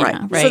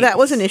Virginia. Right. So that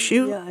was an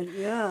issue.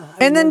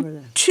 And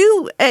then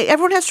two,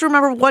 everyone has to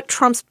remember what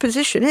Trump's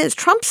position is.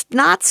 Trump's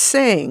not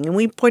saying, and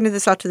we pointed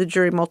this out to the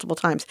jury multiple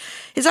times,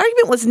 his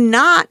argument was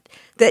not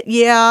that,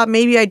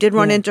 maybe I did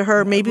run into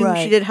her, maybe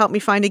she did help me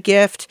find a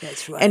gift,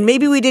 and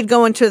maybe we did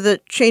go into the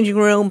changing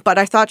room, but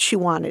I thought she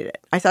wanted it.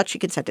 I thought she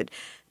consented.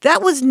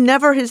 That was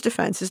never his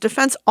defense. His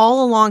defense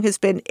all along has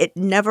been, it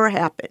never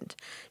happened.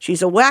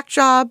 She's a whack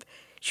job.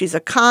 She's a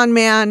con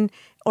man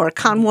or a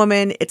con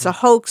woman. It's a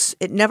hoax.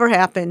 It never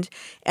happened.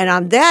 And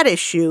on that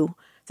issue,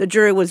 the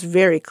jury was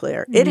very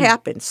clear. It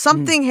happened.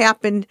 Something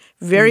happened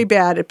very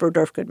bad at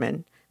Burdorf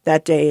Goodman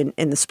that day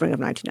in the spring of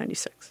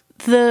 1996.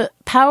 The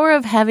power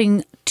of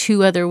having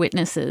two other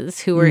witnesses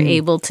who were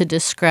able to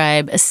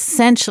describe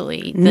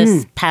essentially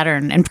this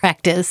pattern and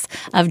practice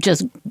of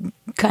just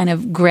kind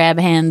of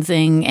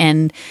grab-handsing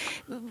and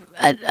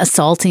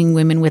assaulting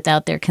women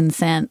without their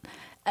consent.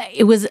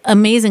 It was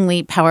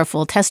amazingly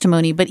powerful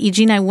testimony. But, E.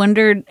 Jean, I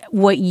wondered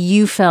what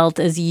you felt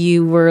as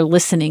you were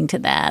listening to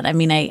that. I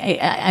mean,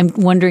 I'm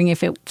wondering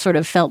if it sort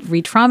of felt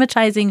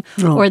re-traumatizing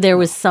or there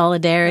was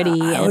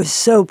solidarity. I was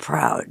so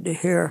proud to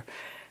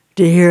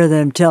hear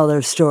them tell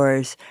their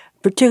stories,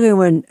 particularly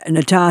when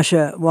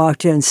Natasha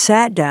walked in,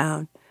 sat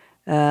down,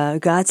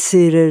 got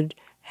seated,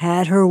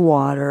 had her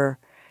water,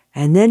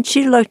 and then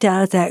she looked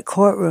out at that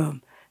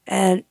courtroom.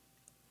 And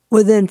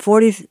within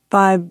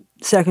 45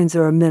 seconds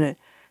or a minute,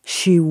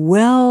 she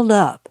welled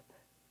up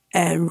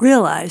and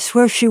realized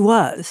where she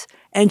was,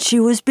 and she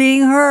was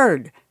being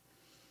heard.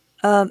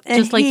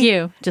 Just like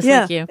you.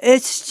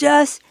 It's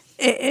just,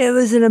 it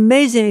was an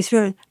amazing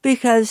experience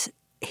because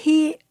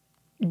he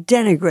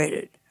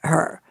denigrated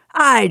her.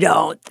 I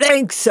don't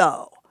think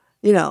so.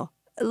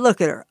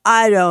 Look at her.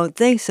 I don't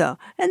think so.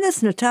 And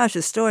this Natasha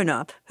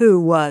Stoyanov, who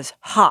was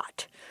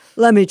hot,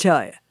 let me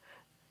tell you,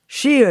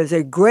 she is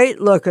a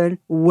great-looking,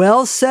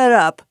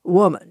 well-set-up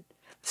woman.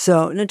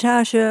 So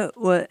Natasha,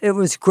 it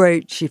was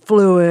great. She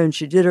flew in.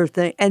 She did her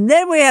thing. And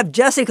then we have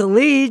Jessica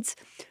Leeds,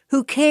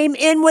 who came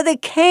in with a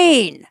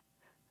cane.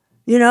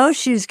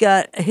 She's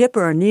got a hip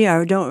or a knee,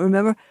 I don't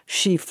remember.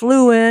 She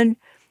flew in.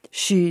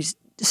 She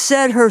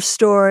said her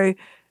story.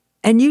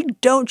 And you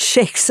don't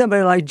shake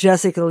somebody like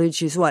Jessica Leeds.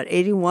 She's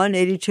 81,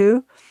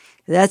 82?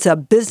 That's a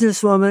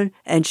businesswoman.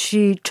 And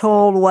she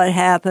told what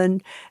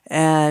happened.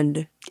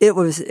 And it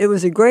was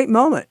a great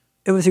moment.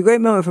 It was a great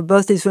moment for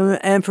both these women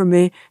and for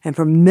me and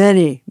for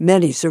many,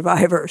 many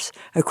survivors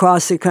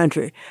across the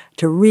country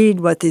to read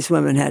what these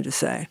women had to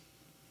say.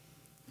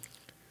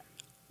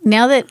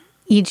 Now that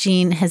E.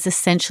 Jean has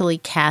essentially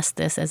cast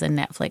this as a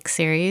Netflix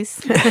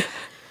series,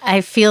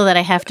 I feel that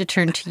I have to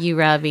turn to you,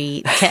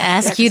 Robbie, to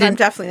ask you to... I'm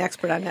definitely an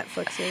expert on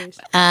Netflix series.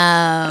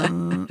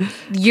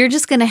 You're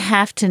just going to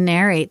have to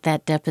narrate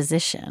that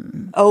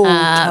deposition.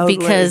 Totally.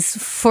 Because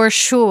for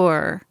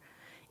sure,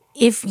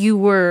 if you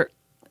were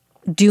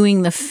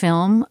doing the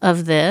film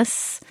of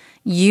this,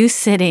 you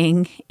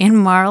sitting in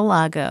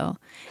Mar-a-Lago,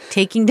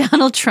 taking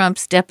Donald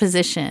Trump's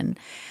deposition,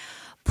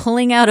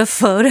 pulling out a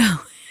photo,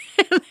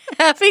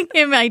 having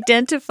him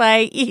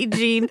identify E.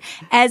 Jean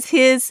as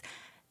his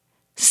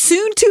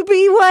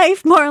soon-to-be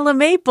wife, Marla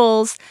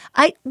Maples.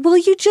 Will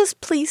you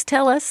just please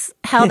tell us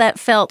how that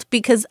felt?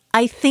 Because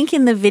I think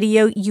in the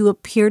video you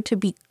appear to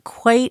be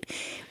quite...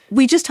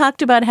 We just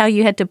talked about how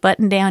you had to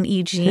button down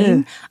E.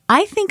 Jean.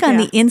 I think on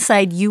the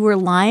inside you were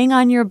lying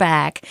on your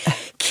back,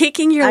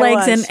 kicking your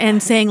legs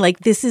and saying, like,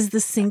 this is the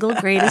single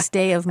greatest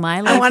day of my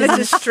life. I wanted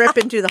to strip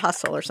and do the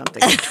hustle or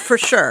something, for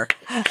sure.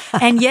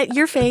 And yet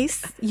your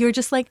face, you're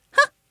just like,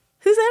 huh,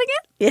 who's that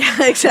again?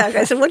 Yeah, exactly.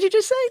 I said, what'd you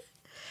just say?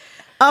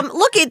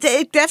 Look,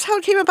 that's how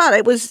it came about.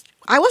 I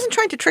wasn't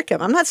trying to trick him.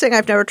 I'm not saying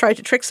I've never tried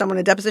to trick someone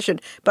in deposition,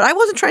 but I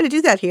wasn't trying to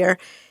do that here.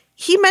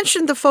 He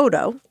mentioned the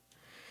photo.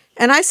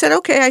 And I said,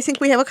 okay, I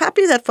think we have a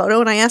copy of that photo.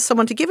 And I asked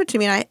someone to give it to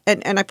me,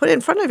 and I put it in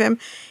front of him.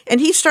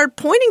 And he started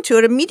pointing to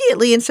it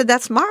immediately and said,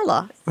 that's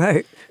Marla.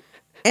 Right.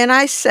 And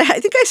I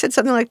think I said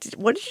something like,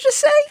 what did you just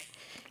say?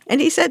 And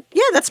he said,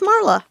 yeah, that's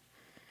Marla.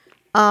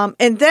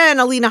 And then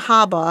Alina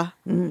Haba,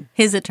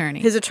 his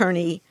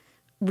attorney,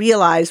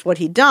 realized what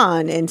he'd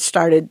done and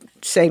started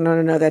saying,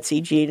 no, that's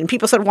E. Jean. And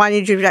people said, why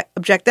did you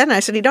object then? And I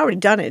said, he'd already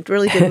done it. It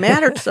really didn't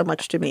matter so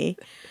much to me.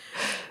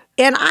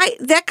 And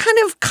that kind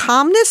of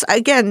calmness,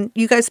 again,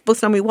 you guys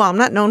both know me well. I'm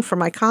not known for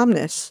my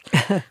calmness.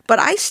 But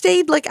I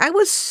stayed I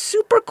was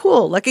super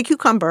cool, like a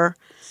cucumber,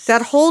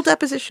 that whole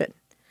deposition.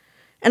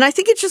 And I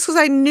think it's just because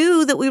I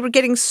knew that we were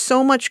getting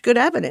so much good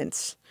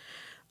evidence.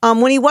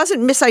 When he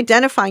wasn't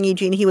misidentifying E.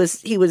 Jean, he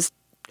was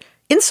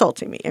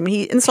insulting me. I mean,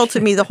 he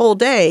insulted me the whole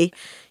day.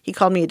 He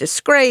called me a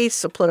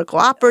disgrace, a political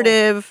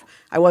operative.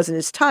 I wasn't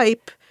his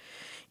type.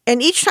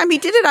 And each time he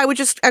did it,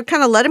 I'd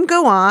kind of let him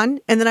go on.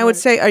 And then I would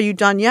say, are you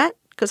done yet?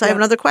 Because I have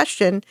another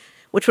question,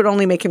 which would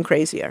only make him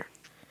crazier.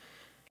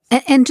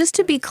 And just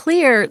to be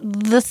clear,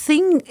 the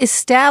thing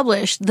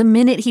established the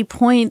minute he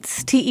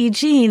points to E.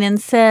 Jean and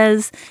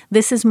says,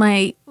 this is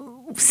my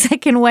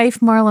second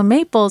wife, Marla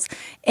Maples,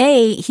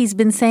 he's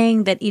been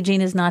saying that E. Jean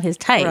is not his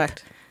type.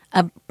 Correct.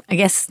 I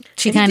guess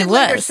she kind of was.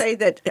 He did later say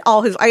that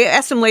I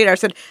asked him later, I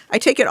said, I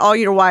take it all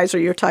your wives are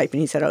your type.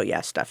 And he said, oh,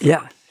 yes, definitely.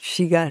 Yeah,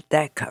 she got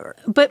that covered.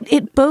 But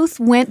it both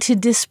went to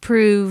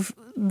disprove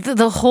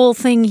the whole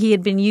thing he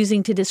had been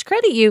using to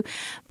discredit you,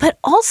 but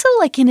also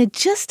in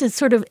just a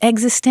sort of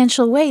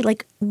existential way,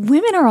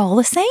 women are all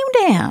the same,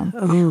 damn.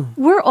 Oh.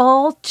 We're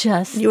all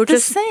just You were the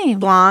just same.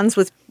 Blondes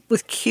with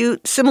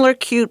similar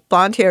cute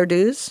blonde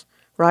hairdos,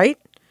 right?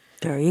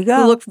 There you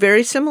go. Who look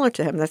very similar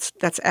to him.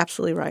 That's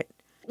absolutely right.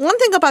 One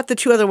thing about the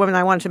two other women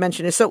I wanted to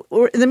mention is, so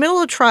in the middle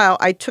of the trial,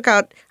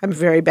 I'm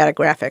very bad at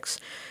graphics,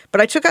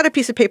 but I took out a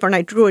piece of paper and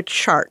I drew a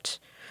chart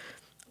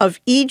of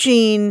E.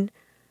 Jean,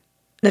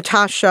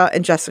 Natasha,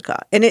 and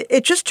Jessica. And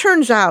it just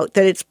turns out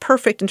that it's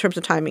perfect in terms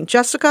of timing.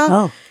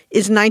 Jessica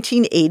is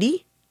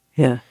 1980.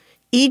 Yeah.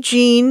 E.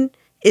 Jean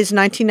is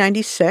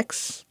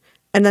 1996.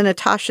 And then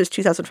Natasha is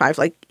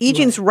 2005. E.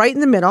 Jean's right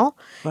in the middle.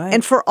 Right.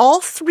 And for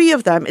all three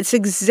of them, it's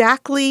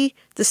exactly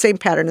the same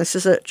pattern. This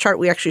is a chart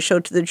we actually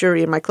showed to the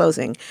jury in my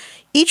closing.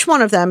 Each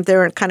one of them,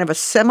 they're in kind of a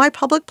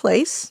semi-public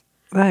place.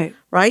 Right.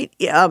 Right?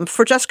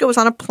 For Jessica, it was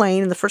on a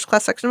plane, in the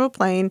first-class section of a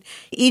plane.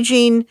 E.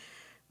 Jean,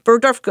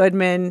 Bergdorf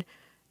Goodman,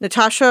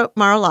 Natasha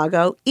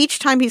Mar-a-Lago. Each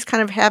time he's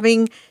kind of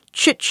having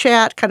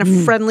chit-chat, kind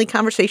of friendly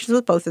conversations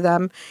with both of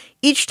them.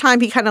 Each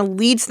time he kind of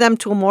leads them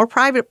to a more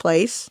private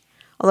place,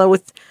 although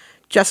with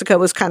Jessica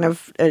was kind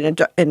of in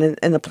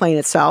the plane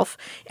itself.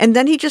 And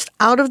then he just,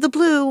 out of the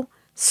blue,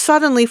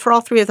 suddenly, for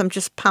all three of them,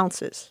 just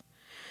pounces.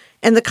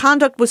 And the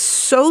conduct was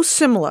so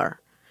similar,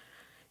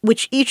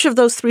 which each of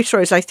those three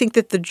stories, I think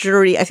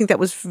that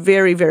was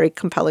very, very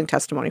compelling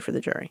testimony for the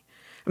jury.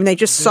 I mean, they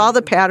just saw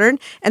the pattern,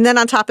 and then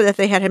on top of that,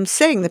 they had him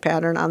saying the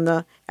pattern on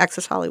the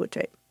Access Hollywood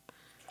tape.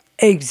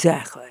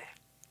 Exactly.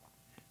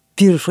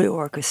 Beautifully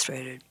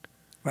orchestrated.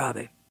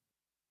 Robbie.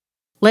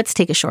 Let's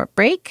take a short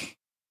break.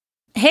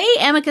 Hey,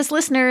 Amicus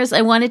listeners,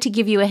 I wanted to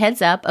give you a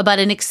heads up about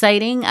an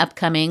exciting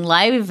upcoming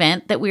live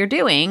event that we're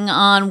doing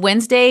on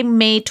Wednesday,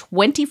 May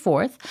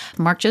 24th.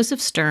 Mark Joseph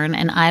Stern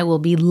and I will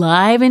be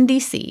live in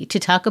D.C. to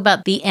talk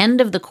about the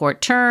end of the court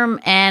term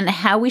and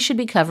how we should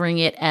be covering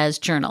it as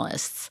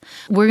journalists.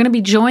 We're going to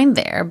be joined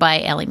there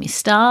by Ellie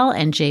Mistal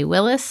and Jay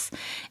Willis,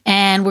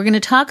 and we're going to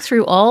talk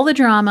through all the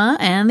drama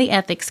and the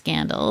ethics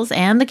scandals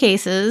and the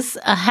cases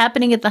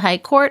happening at the High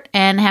Court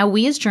and how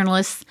we as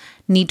journalists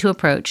need to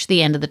approach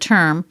the end of the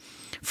term.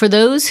 For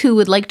those who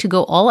would like to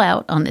go all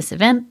out on this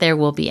event, there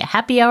will be a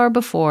happy hour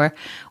before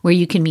where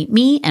you can meet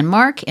me and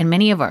Mark and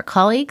many of our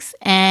colleagues,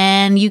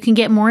 and you can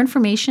get more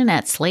information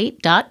at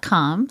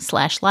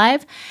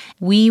slate.com/live.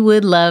 We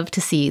would love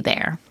to see you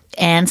there.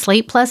 And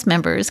Slate Plus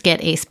members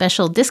get a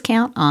special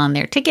discount on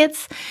their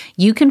tickets.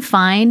 You can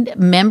find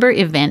member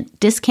event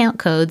discount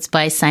codes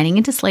by signing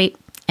into Slate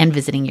and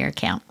visiting your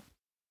account.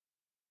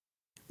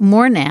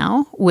 More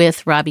now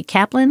with Robbie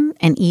Kaplan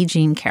and E.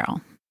 Jean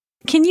Carroll.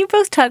 Can you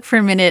both talk for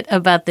a minute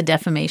about the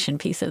defamation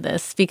piece of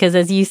this? Because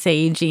as you say,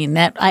 Eugene,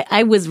 that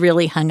I was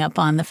really hung up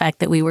on the fact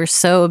that we were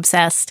so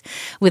obsessed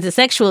with the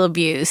sexual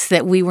abuse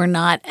that we were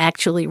not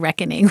actually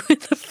reckoning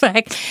with the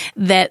fact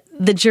that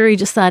the jury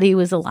just thought he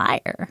was a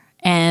liar.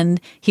 And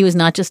he was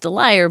not just a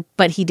liar,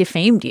 but he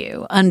defamed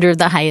you under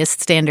the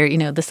highest standard,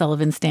 the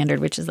Sullivan standard,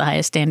 which is the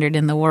highest standard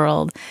in the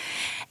world.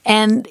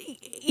 And,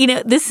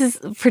 this is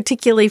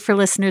particularly for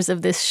listeners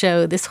of this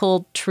show, this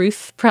whole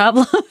truth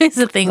problem is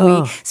a thing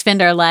we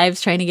spend our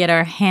lives trying to get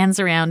our hands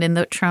around in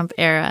the Trump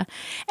era.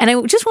 And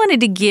I just wanted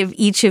to give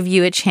each of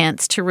you a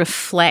chance to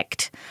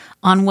reflect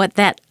on what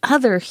that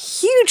other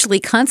hugely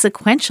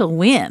consequential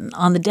win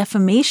on the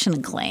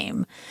defamation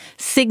claim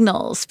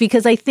signals,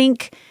 because I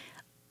think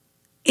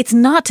it's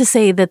not to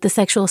say that the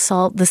sexual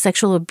assault, the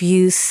sexual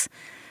abuse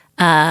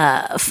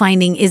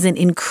finding isn't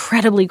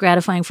incredibly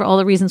gratifying for all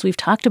the reasons we've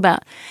talked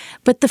about.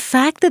 But the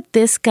fact that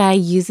this guy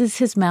uses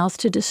his mouth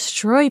to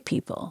destroy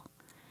people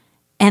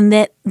and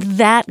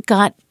that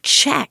got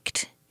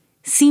checked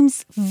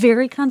seems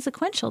very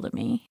consequential to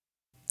me.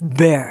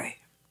 Very.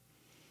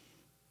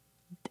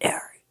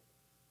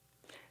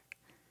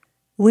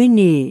 We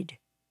need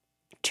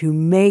to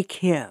make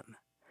him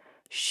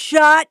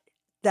shut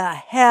the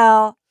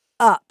hell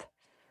up.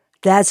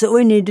 That's what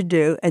we need to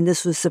do. And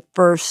this was the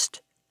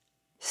first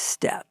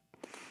step.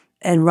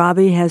 And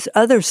Robbie has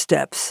other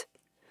steps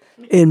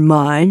in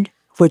mind,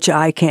 which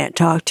I can't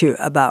talk to you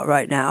about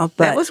right now.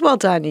 But that was well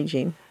done,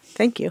 Eugene.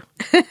 Thank you.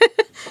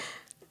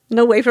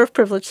 No waiver of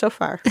privilege so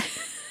far.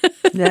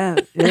 No,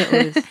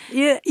 it was.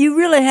 You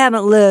really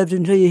haven't lived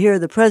until you hear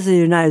the President of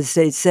the United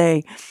States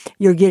saying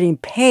you're getting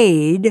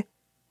paid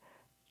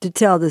to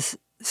tell this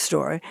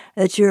story,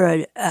 that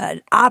you're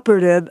an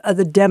operative of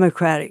the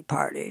Democratic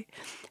Party,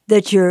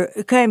 that you're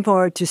came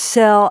forward to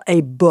sell a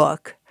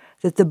book,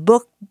 that the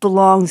book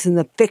belongs in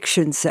the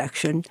fiction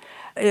section.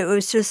 It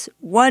was just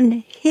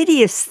one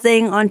hideous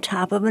thing on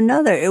top of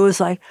another. It was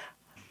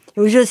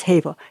just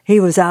hateful. He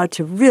was out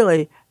to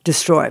really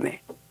destroy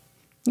me.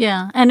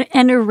 Yeah,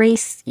 and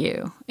erase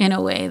you in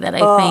a way that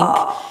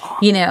I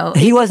think,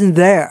 He wasn't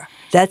there.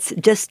 That's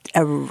just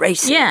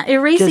erasing. Yeah,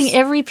 erasing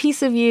every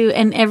piece of you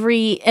and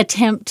every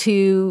attempt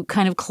to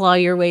kind of claw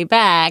your way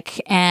back.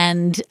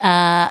 And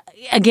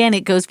again,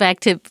 it goes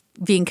back to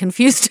being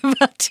confused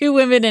about two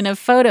women in a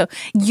photo.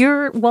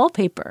 Your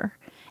wallpaper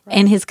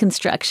and his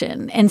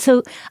construction. And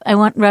so I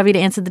want Robbie to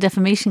answer the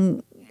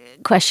defamation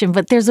question,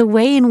 but there's a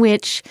way in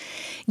which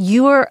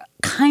you're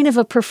kind of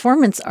a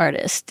performance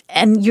artist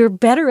and you're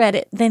better at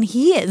it than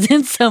he is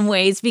in some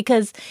ways,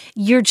 because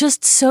you're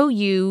just so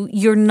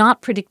you're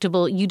not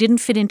predictable. You didn't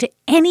fit into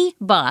any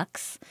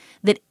box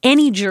that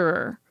any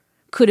juror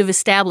could have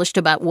established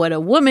about what a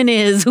woman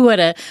is, what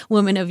a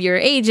woman of your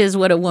age is,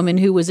 what a woman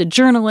who was a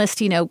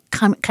journalist,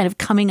 kind of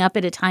coming up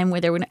at a time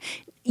where there were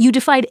you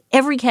defied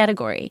every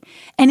category.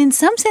 And in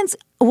some sense,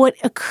 what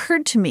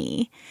occurred to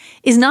me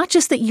is not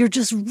just that you're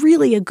just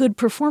really a good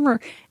performer,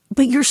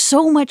 but you're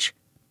so much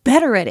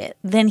better at it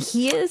than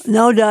he is.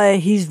 No, Daya,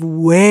 he's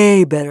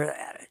way better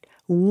at it.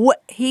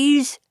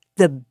 He's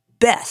the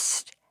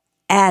best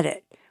at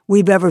it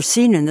we've ever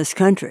seen in this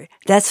country.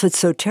 That's what's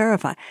so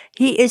terrifying.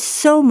 He's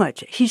so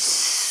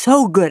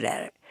good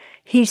at it.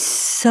 He's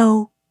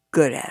so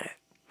good at it.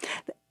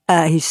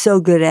 He's so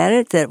good at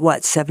it that,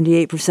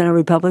 78% of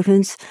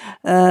Republicans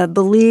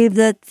believe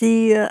that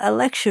the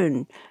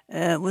election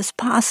was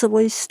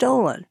possibly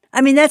stolen.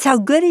 I mean, that's how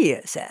good he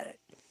is at it.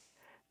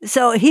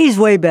 So he's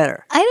way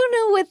better. I don't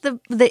know what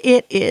the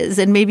it is,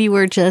 and maybe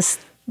we're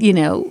just,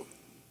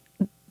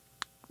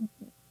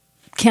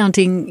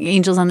 counting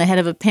angels on the head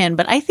of a pin,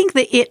 but I think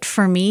the it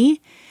for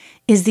me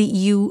is that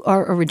you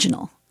are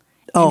original.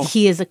 And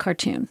he is a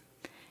cartoon.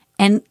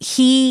 And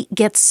he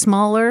gets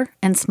smaller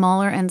and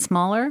smaller and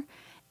smaller.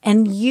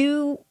 And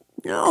you...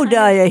 No,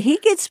 Dahlia, he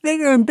gets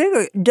bigger and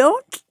bigger.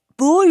 Don't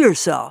fool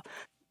yourself.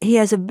 He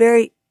has a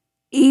very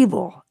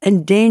evil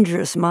and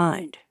dangerous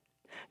mind.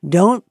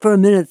 Don't for a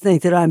minute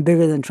think that I'm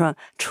bigger than Trump.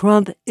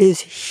 Trump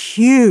is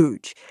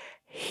huge.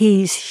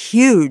 He's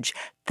huge.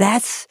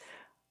 That's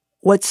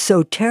what's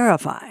so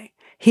terrifying.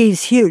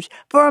 He's huge.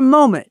 For a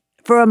moment,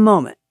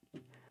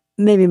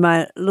 maybe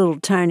my little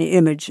tiny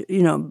image,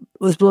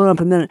 was blown up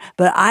a minute,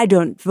 but I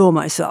don't fool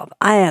myself.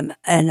 I am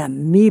an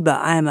amoeba.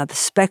 I am a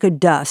speck of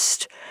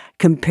dust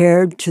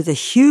compared to the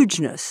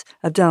hugeness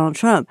of Donald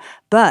Trump.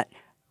 But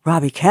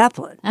Robbie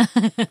Kaplan.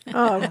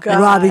 Oh, God.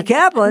 Robbie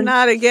Kaplan.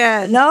 Not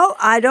again. No,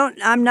 I don't.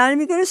 I'm not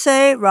even going to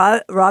say it.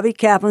 Robbie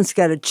Kaplan's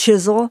got a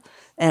chisel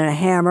and a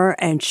hammer,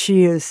 and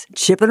she is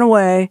chipping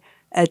away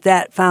at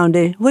that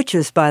foundation, which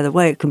is, by the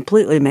way,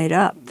 completely made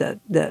up.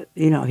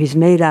 He's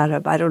made out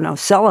of, I don't know,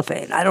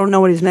 cellophane. I don't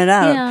know what he's made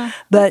out of.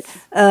 But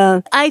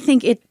I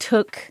think it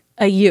took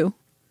a you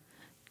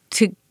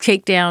to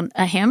take down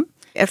a him.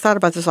 I've thought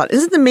about this a lot.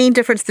 Isn't the main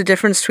difference the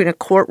difference between a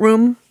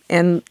courtroom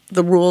and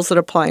the rules that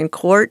apply in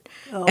court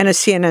and a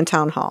CNN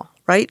town hall,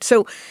 right?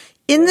 So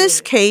in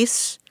this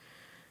case,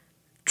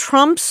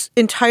 Trump's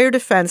entire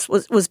defense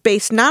was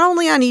based not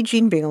only on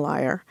Eugene being a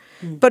liar,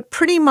 but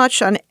pretty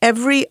much on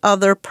every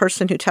other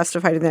person who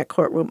testified in that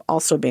courtroom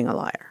also being a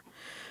liar.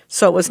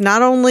 So it was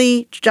not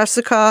only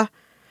Jessica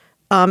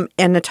and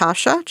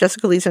Natasha,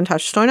 Jessica Lees and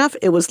Natasha Stoynoff.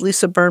 It was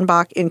Lisa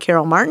Birnbach and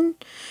Carroll Martin.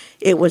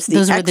 It was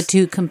Those were the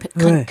two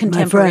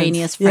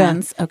contemporaneous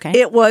friends. Yeah. Okay.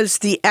 It was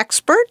the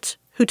expert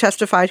who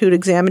testified, who'd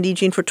examined E.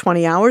 Jean for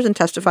 20 hours and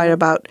testified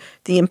about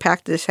the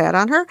impact this had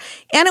on her.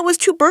 And it was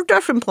 2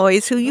 Bergdorf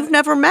employees who you've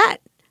never met.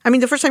 I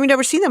mean, the first time you'd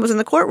ever seen them was in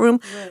the courtroom,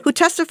 who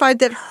testified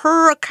that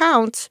her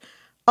account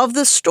of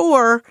the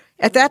store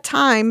at that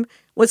time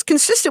was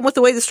consistent with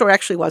the way the store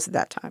actually was at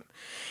that time.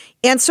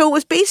 And so it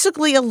was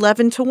basically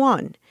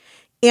 11-1.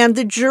 And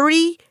the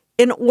jury,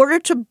 in order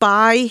to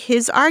buy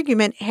his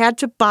argument, had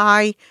to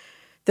buy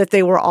that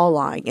they were all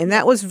lying. And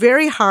that was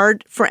very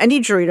hard for any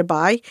jury to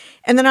buy.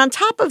 And then on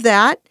top of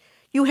that,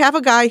 you have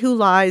a guy who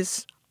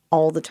lies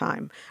all the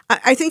time.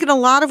 I think in a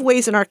lot of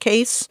ways in our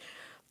case,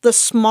 the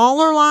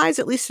smaller lies,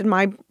 at least in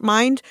my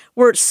mind,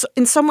 were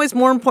in some ways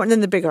more important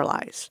than the bigger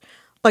lies.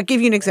 I'll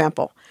give you an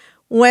example.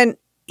 When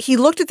he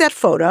looked at that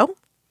photo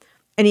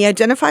and he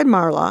identified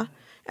Marla,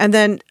 and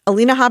then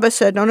Alina Habba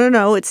said,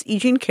 no, it's E.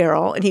 Jean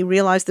Carroll, and he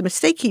realized the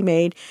mistake he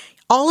made,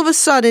 all of a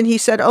sudden he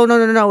said, oh,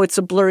 no, it's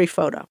a blurry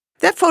photo.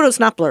 That photo's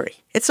not blurry.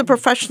 It's a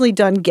professionally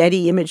done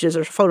Getty Images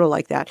or photo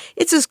like that.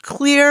 It's as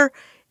clear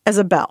as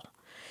a bell.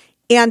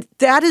 And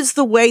that is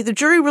the way, the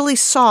jury really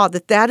saw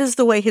that is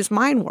the way his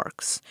mind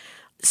works.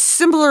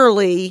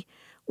 Similarly,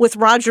 with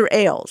Roger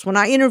Ailes, when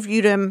I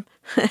interviewed him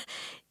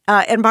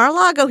at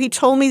Mar-a-Lago, he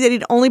told me that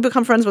he'd only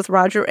become friends with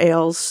Roger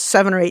Ailes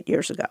 7 or 8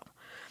 years ago.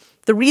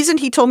 The reason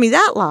he told me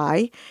that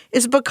lie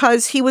is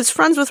because he was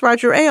friends with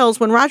Roger Ailes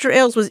when Roger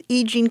Ailes was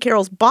E. Jean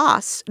Carroll's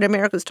boss at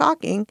America's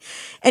Talking,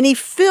 and he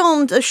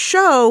filmed a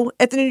show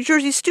at the New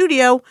Jersey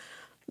studio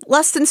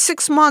less than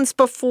 6 months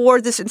before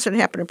this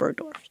incident happened at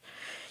Bergdorf.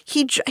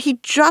 He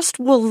just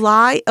will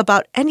lie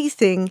about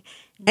anything,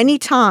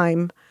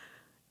 anytime,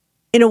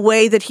 in a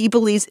way that he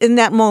believes in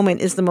that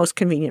moment is the most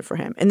convenient for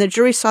him. And the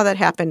jury saw that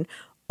happen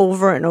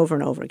over and over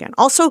and over again.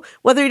 Also,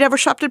 whether he'd ever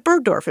shopped at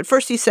Bergdorf. At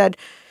first he said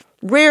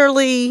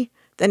rarely,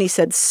 then he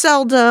said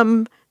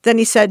seldom, then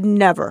he said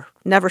never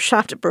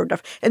shopped at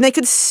Bergdorf. And they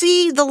could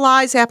see the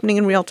lies happening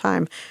in real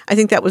time. I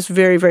think that was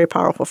very, very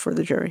powerful for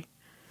the jury.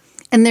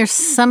 And there's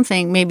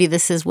something, maybe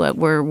this is what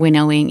we're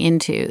winnowing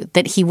into,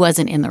 that he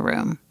wasn't in the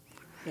room.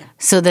 Yeah.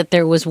 So that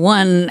there was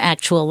one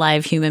actual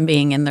live human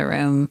being in the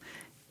room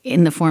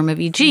in the form of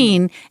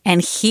Eugene, and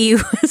he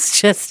was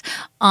just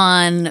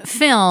on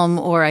film,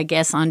 or I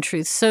guess on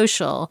Truth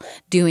Social,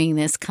 doing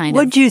this kind of...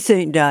 What do you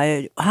think,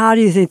 Dia? How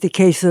do you think the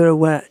case would have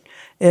went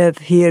if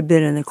he had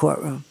been in the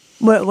courtroom?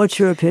 What's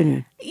your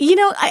opinion? You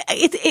know,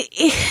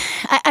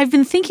 I've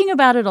been thinking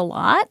about it a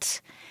lot,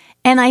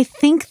 and I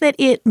think that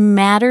it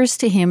matters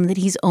to him that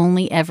he's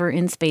only ever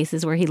in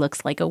spaces where he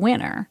looks like a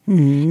winner.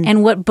 Mm-hmm.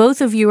 And what both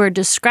of you are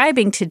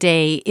describing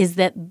today is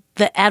that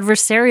the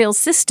adversarial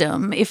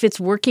system, if it's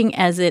working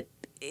as it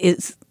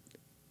is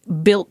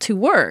built to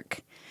work,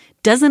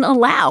 doesn't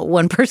allow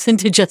one person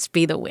to just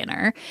be the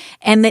winner,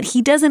 and that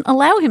he doesn't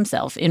allow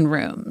himself in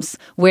rooms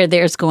where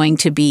there's going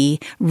to be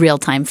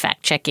real-time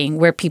fact-checking,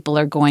 where people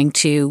are going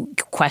to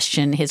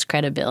question his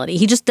credibility.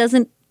 He just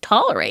doesn't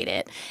tolerate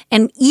it.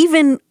 And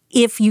even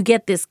if you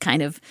get this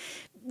kind of,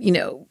 you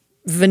know,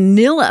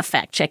 vanilla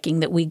fact-checking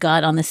that we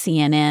got on the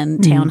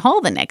CNN town hall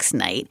the next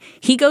night,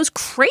 he goes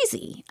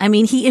crazy. I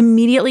mean, he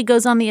immediately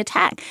goes on the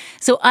attack.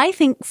 So I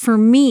think for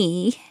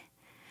me,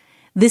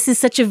 this is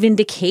such a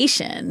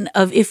vindication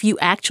of if you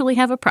actually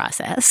have a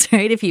process,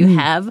 right? If you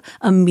have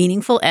a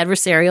meaningful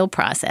adversarial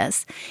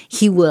process,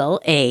 he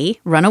will, A,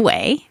 run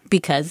away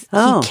because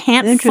he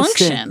can't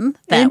function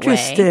that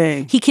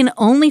way. He can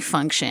only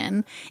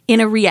function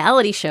in a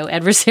reality show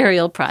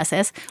adversarial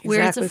process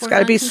where it's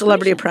got to be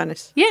Celebrity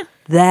Apprentice. Yeah.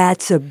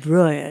 That's a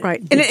brilliant.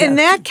 Right. In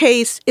that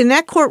case, in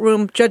that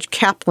courtroom, Judge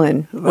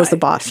Kaplan was the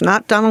boss,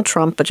 not Donald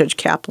Trump, but Judge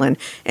Kaplan,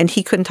 and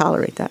he couldn't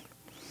tolerate that.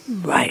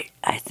 Right.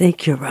 I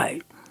think you're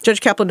right. Judge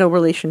Kaplan, no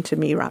relation to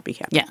me, Robbie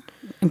Kaplan.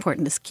 Yeah,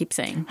 important to keep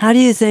saying. How do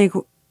you think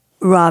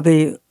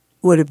Robbie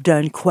would have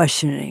done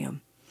questioning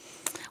him?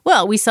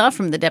 Well, we saw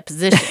from the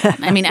deposition.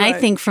 I mean, right. I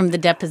think from the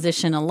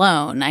deposition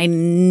alone, I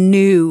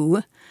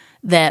knew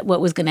that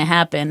what was going to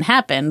happen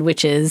happened,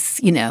 which is,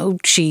 you know,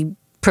 she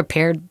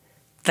prepared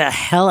the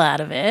hell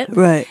out of it.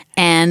 Right.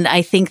 And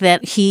I think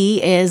that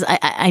he is,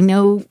 I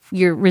know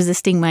you're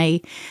resisting my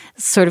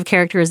sort of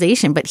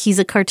characterization, but he's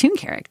a cartoon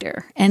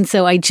character. And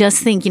so I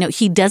just think, you know,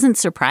 he doesn't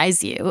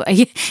surprise you.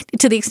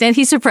 To the extent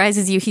he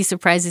surprises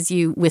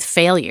you with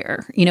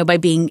failure, you know, by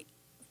being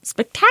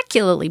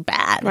spectacularly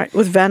bad. Right,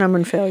 with venom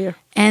and failure.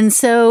 And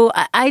so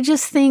I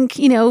just think,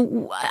 you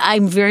know,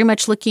 I'm very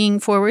much looking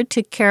forward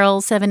to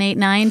Carroll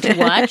 789 to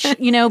watch,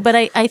 you know, but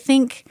I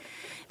think...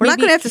 We're not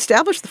going to have to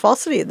establish the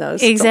falsity of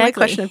those. Exactly. It's only a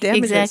question of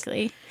damages.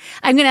 Exactly.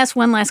 I'm going to ask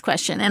one last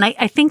question, and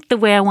I think the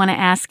way I want to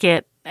ask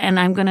it, and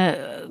I'm going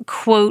to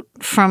quote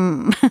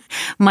from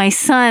my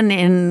son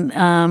in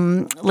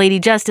Lady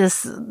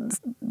Justice,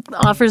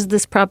 offers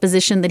this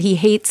proposition that he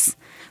hates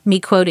me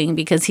quoting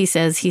because he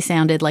says he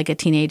sounded like a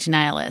teenage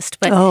nihilist.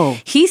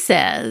 But he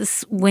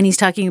says, when he's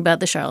talking about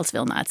the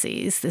Charlottesville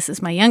Nazis, this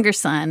is my younger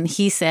son,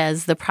 he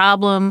says the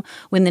problem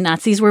when the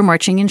Nazis were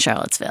marching in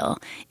Charlottesville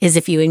is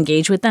if you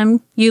engage with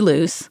them, you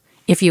lose.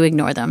 If you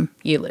ignore them,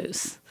 you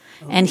lose.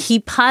 And he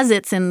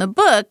posits in the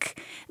book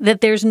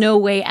that there's no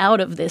way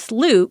out of this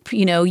loop.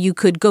 You know, you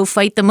could go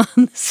fight them on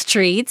the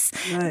streets.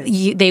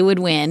 Right. They would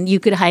win. You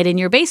could hide in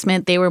your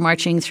basement. They were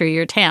marching through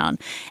your town.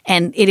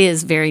 And it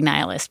is very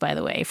nihilist, by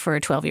the way, for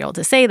a 12-year-old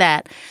to say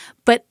that.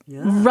 But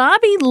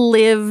Robbie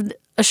lived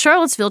a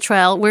Charlottesville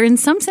trial where in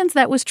some sense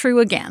that was true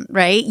again,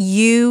 right?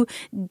 You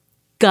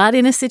got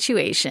in a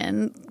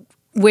situation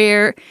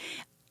where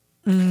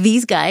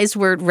these guys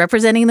were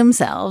representing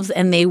themselves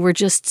and they were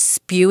just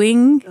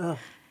spewing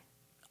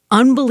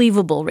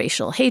unbelievable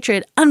racial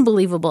hatred,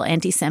 unbelievable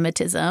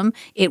anti-Semitism.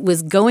 It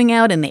was going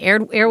out in the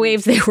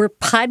airwaves. They were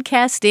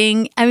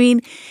podcasting. I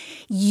mean,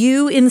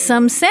 you, in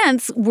some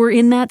sense, were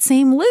in that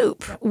same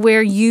loop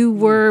where you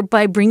were,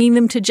 by bringing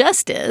them to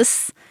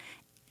justice,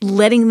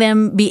 letting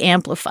them be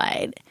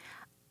amplified.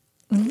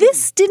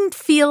 This didn't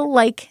feel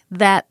like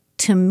that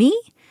to me,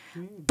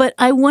 but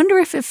I wonder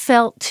if it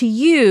felt to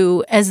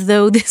you as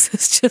though this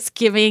is just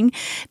giving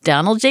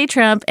Donald J.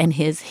 Trump and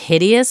his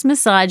hideous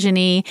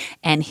misogyny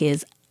and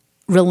his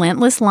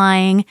relentless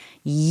lying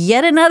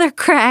yet another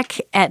crack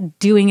at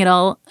doing it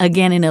all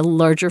again in a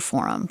larger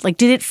forum. Like,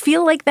 did it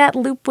feel like that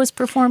loop was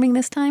performing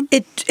this time?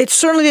 It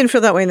certainly didn't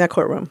feel that way in that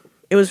courtroom.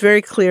 It was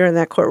very clear in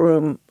that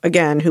courtroom,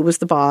 again, who was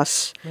the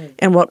boss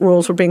and what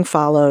rules were being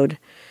followed.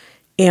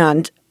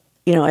 And,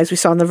 you know, as we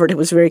saw in the verdict, it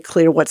was very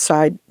clear what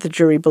side the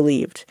jury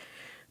believed.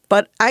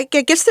 But I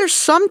guess there's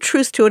some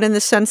truth to it in the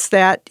sense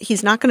that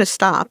he's not going to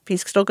stop.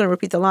 He's still going to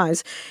repeat the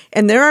lies.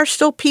 And there are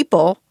still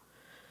people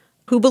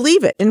who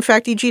believe it. In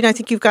fact, Eugene, I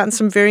think you've gotten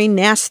some very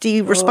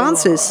nasty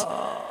responses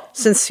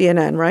since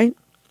CNN, right?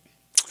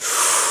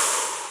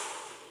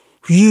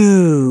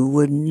 You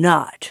would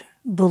not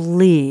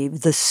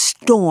believe the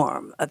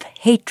storm of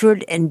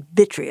hatred and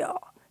vitriol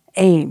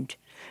aimed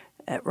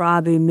at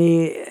Robbie,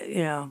 me.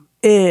 You know,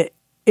 it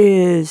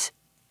is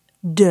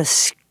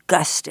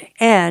disgusting.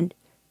 And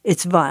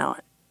it's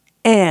violent.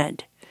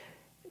 And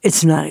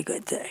it's not a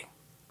good thing.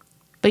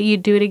 But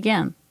you'd do it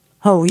again.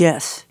 Oh,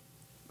 yes.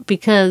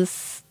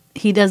 Because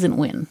he doesn't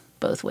win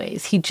both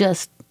ways. He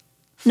just...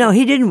 No,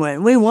 he didn't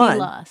win. We won. He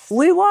lost.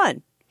 We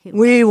won. He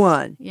We lost.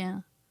 won.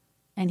 Yeah.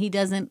 And he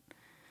doesn't...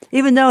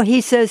 Even though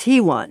he says he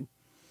won.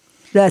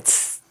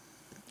 That's...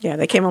 Yeah,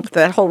 they came up with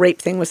that whole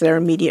rape thing was their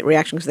immediate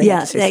reaction because they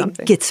had to say that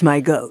something. gets my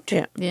goat.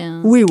 Yeah.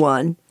 Yeah. We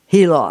won.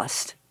 He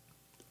lost.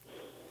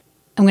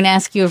 I'm going to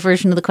ask you a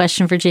version of the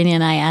question Virginia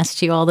and I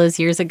asked you all those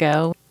years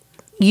ago.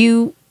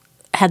 You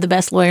had the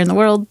best lawyer in the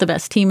world, the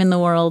best team in the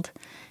world.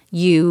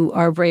 You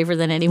are braver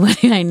than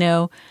anybody I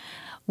know.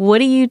 What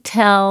do you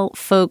tell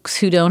folks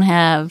who don't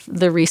have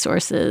the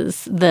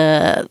resources,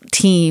 the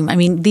team? I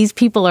mean, these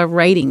people are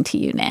writing to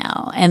you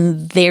now,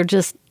 and they're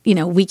just, you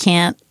know, we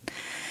can't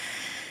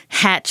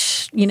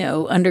hatch, you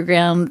know,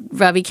 underground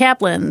Robbie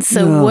Kaplan.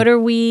 So No. what are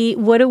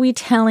we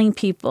telling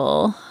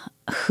people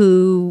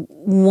who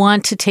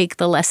want to take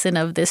the lesson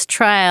of this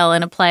trial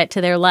and apply it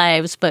to their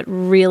lives, but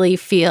really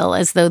feel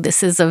as though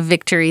this is a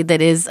victory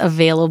that is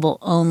available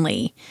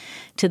only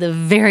to the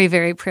very,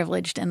 very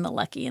privileged and the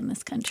lucky in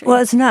this country?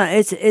 Well, it's not.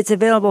 It's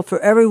available for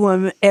every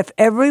woman. If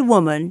every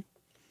woman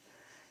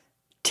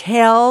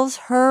tells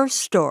her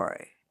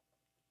story,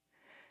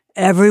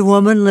 every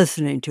woman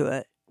listening to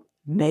it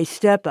may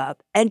step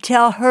up and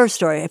tell her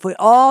story. If we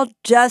all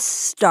just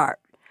start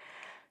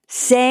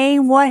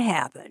saying what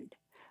happened,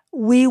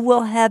 we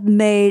will have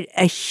made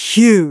a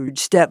huge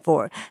step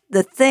forward.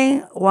 The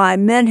thing why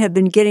men have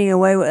been getting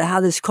away with how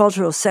this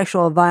cultural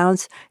sexual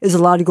violence is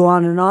allowed to go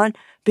on,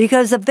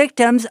 because the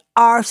victims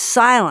are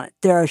silent.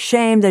 They're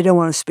ashamed. They don't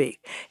want to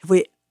speak.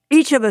 If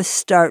each of us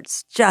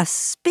starts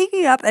just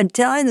speaking up and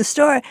telling the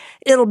story,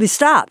 it'll be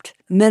stopped.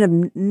 Men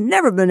have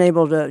never been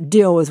able to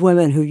deal with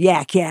women who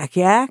yak, yak,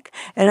 yak.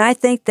 And I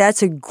think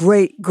that's a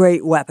great,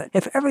 great weapon.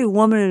 If every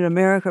woman in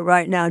America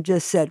right now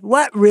just said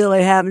what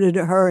really happened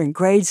to her in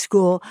grade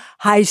school,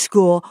 high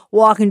school,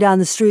 walking down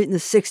the street in the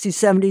 60s,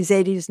 70s,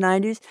 80s,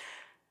 90s,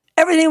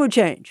 everything would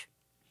change.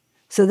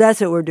 So that's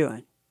what we're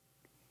doing.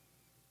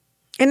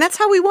 And that's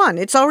how we won.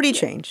 It's already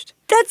changed.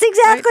 That's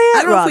exactly I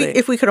it, don't know Robbie.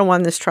 if we could have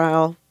won this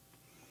trial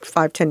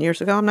 5-10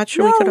 years ago. I'm not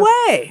sure we could No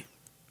have. way.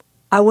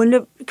 I wouldn't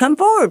have come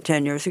forward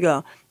 10 years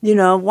ago. You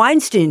know,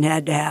 Weinstein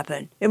had to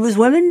happen. It was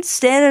women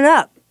standing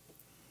up.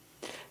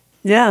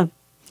 Yeah.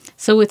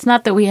 So it's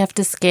not that we have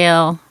to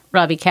scale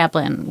Robbie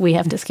Kaplan. We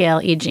have to scale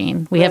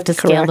Eugene. We have to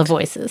scale the correct.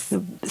 voices.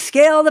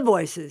 Scale the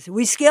voices.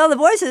 We scale the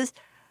voices,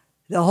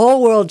 the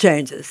whole world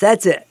changes.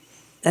 That's it.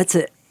 That's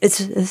it.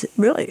 It's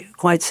really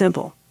quite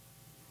simple.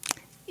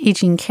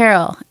 Eugene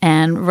Carroll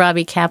and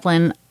Robbie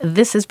Kaplan,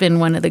 this has been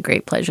one of the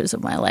great pleasures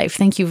of my life.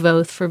 Thank you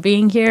both for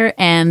being here,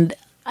 and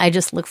I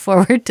just look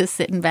forward to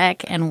sitting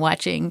back and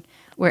watching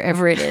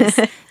wherever it is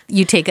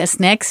you take us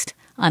next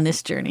on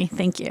this journey.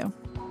 Thank you.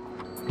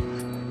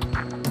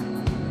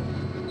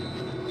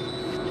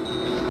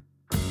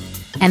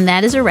 And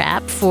that is a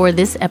wrap for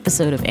this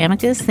episode of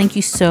Amicus. Thank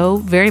you so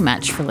very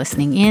much for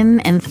listening in,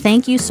 and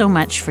thank you so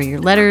much for your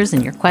letters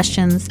and your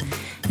questions.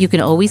 You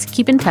can always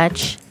keep in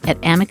touch at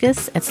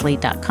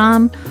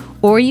amicus@slate.com,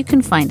 or you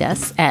can find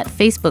us at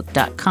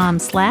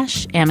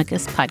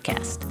facebook.com/amicus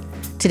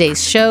podcast.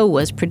 Today's show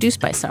was produced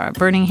by Sarah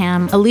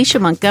Birmingham. Alicia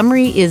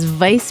Montgomery is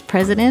Vice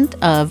President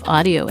of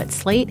Audio at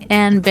Slate,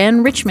 and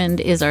Ben Richmond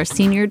is our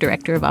Senior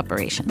Director of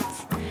Operations.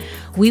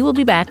 We will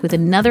be back with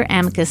another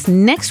Amicus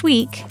next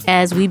week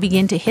as we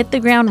begin to hit the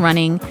ground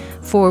running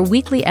for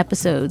weekly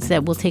episodes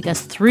that will take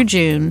us through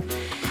June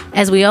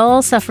as we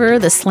all suffer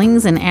the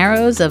slings and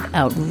arrows of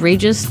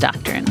outrageous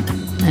doctrine.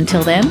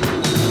 Until then,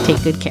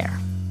 take good care.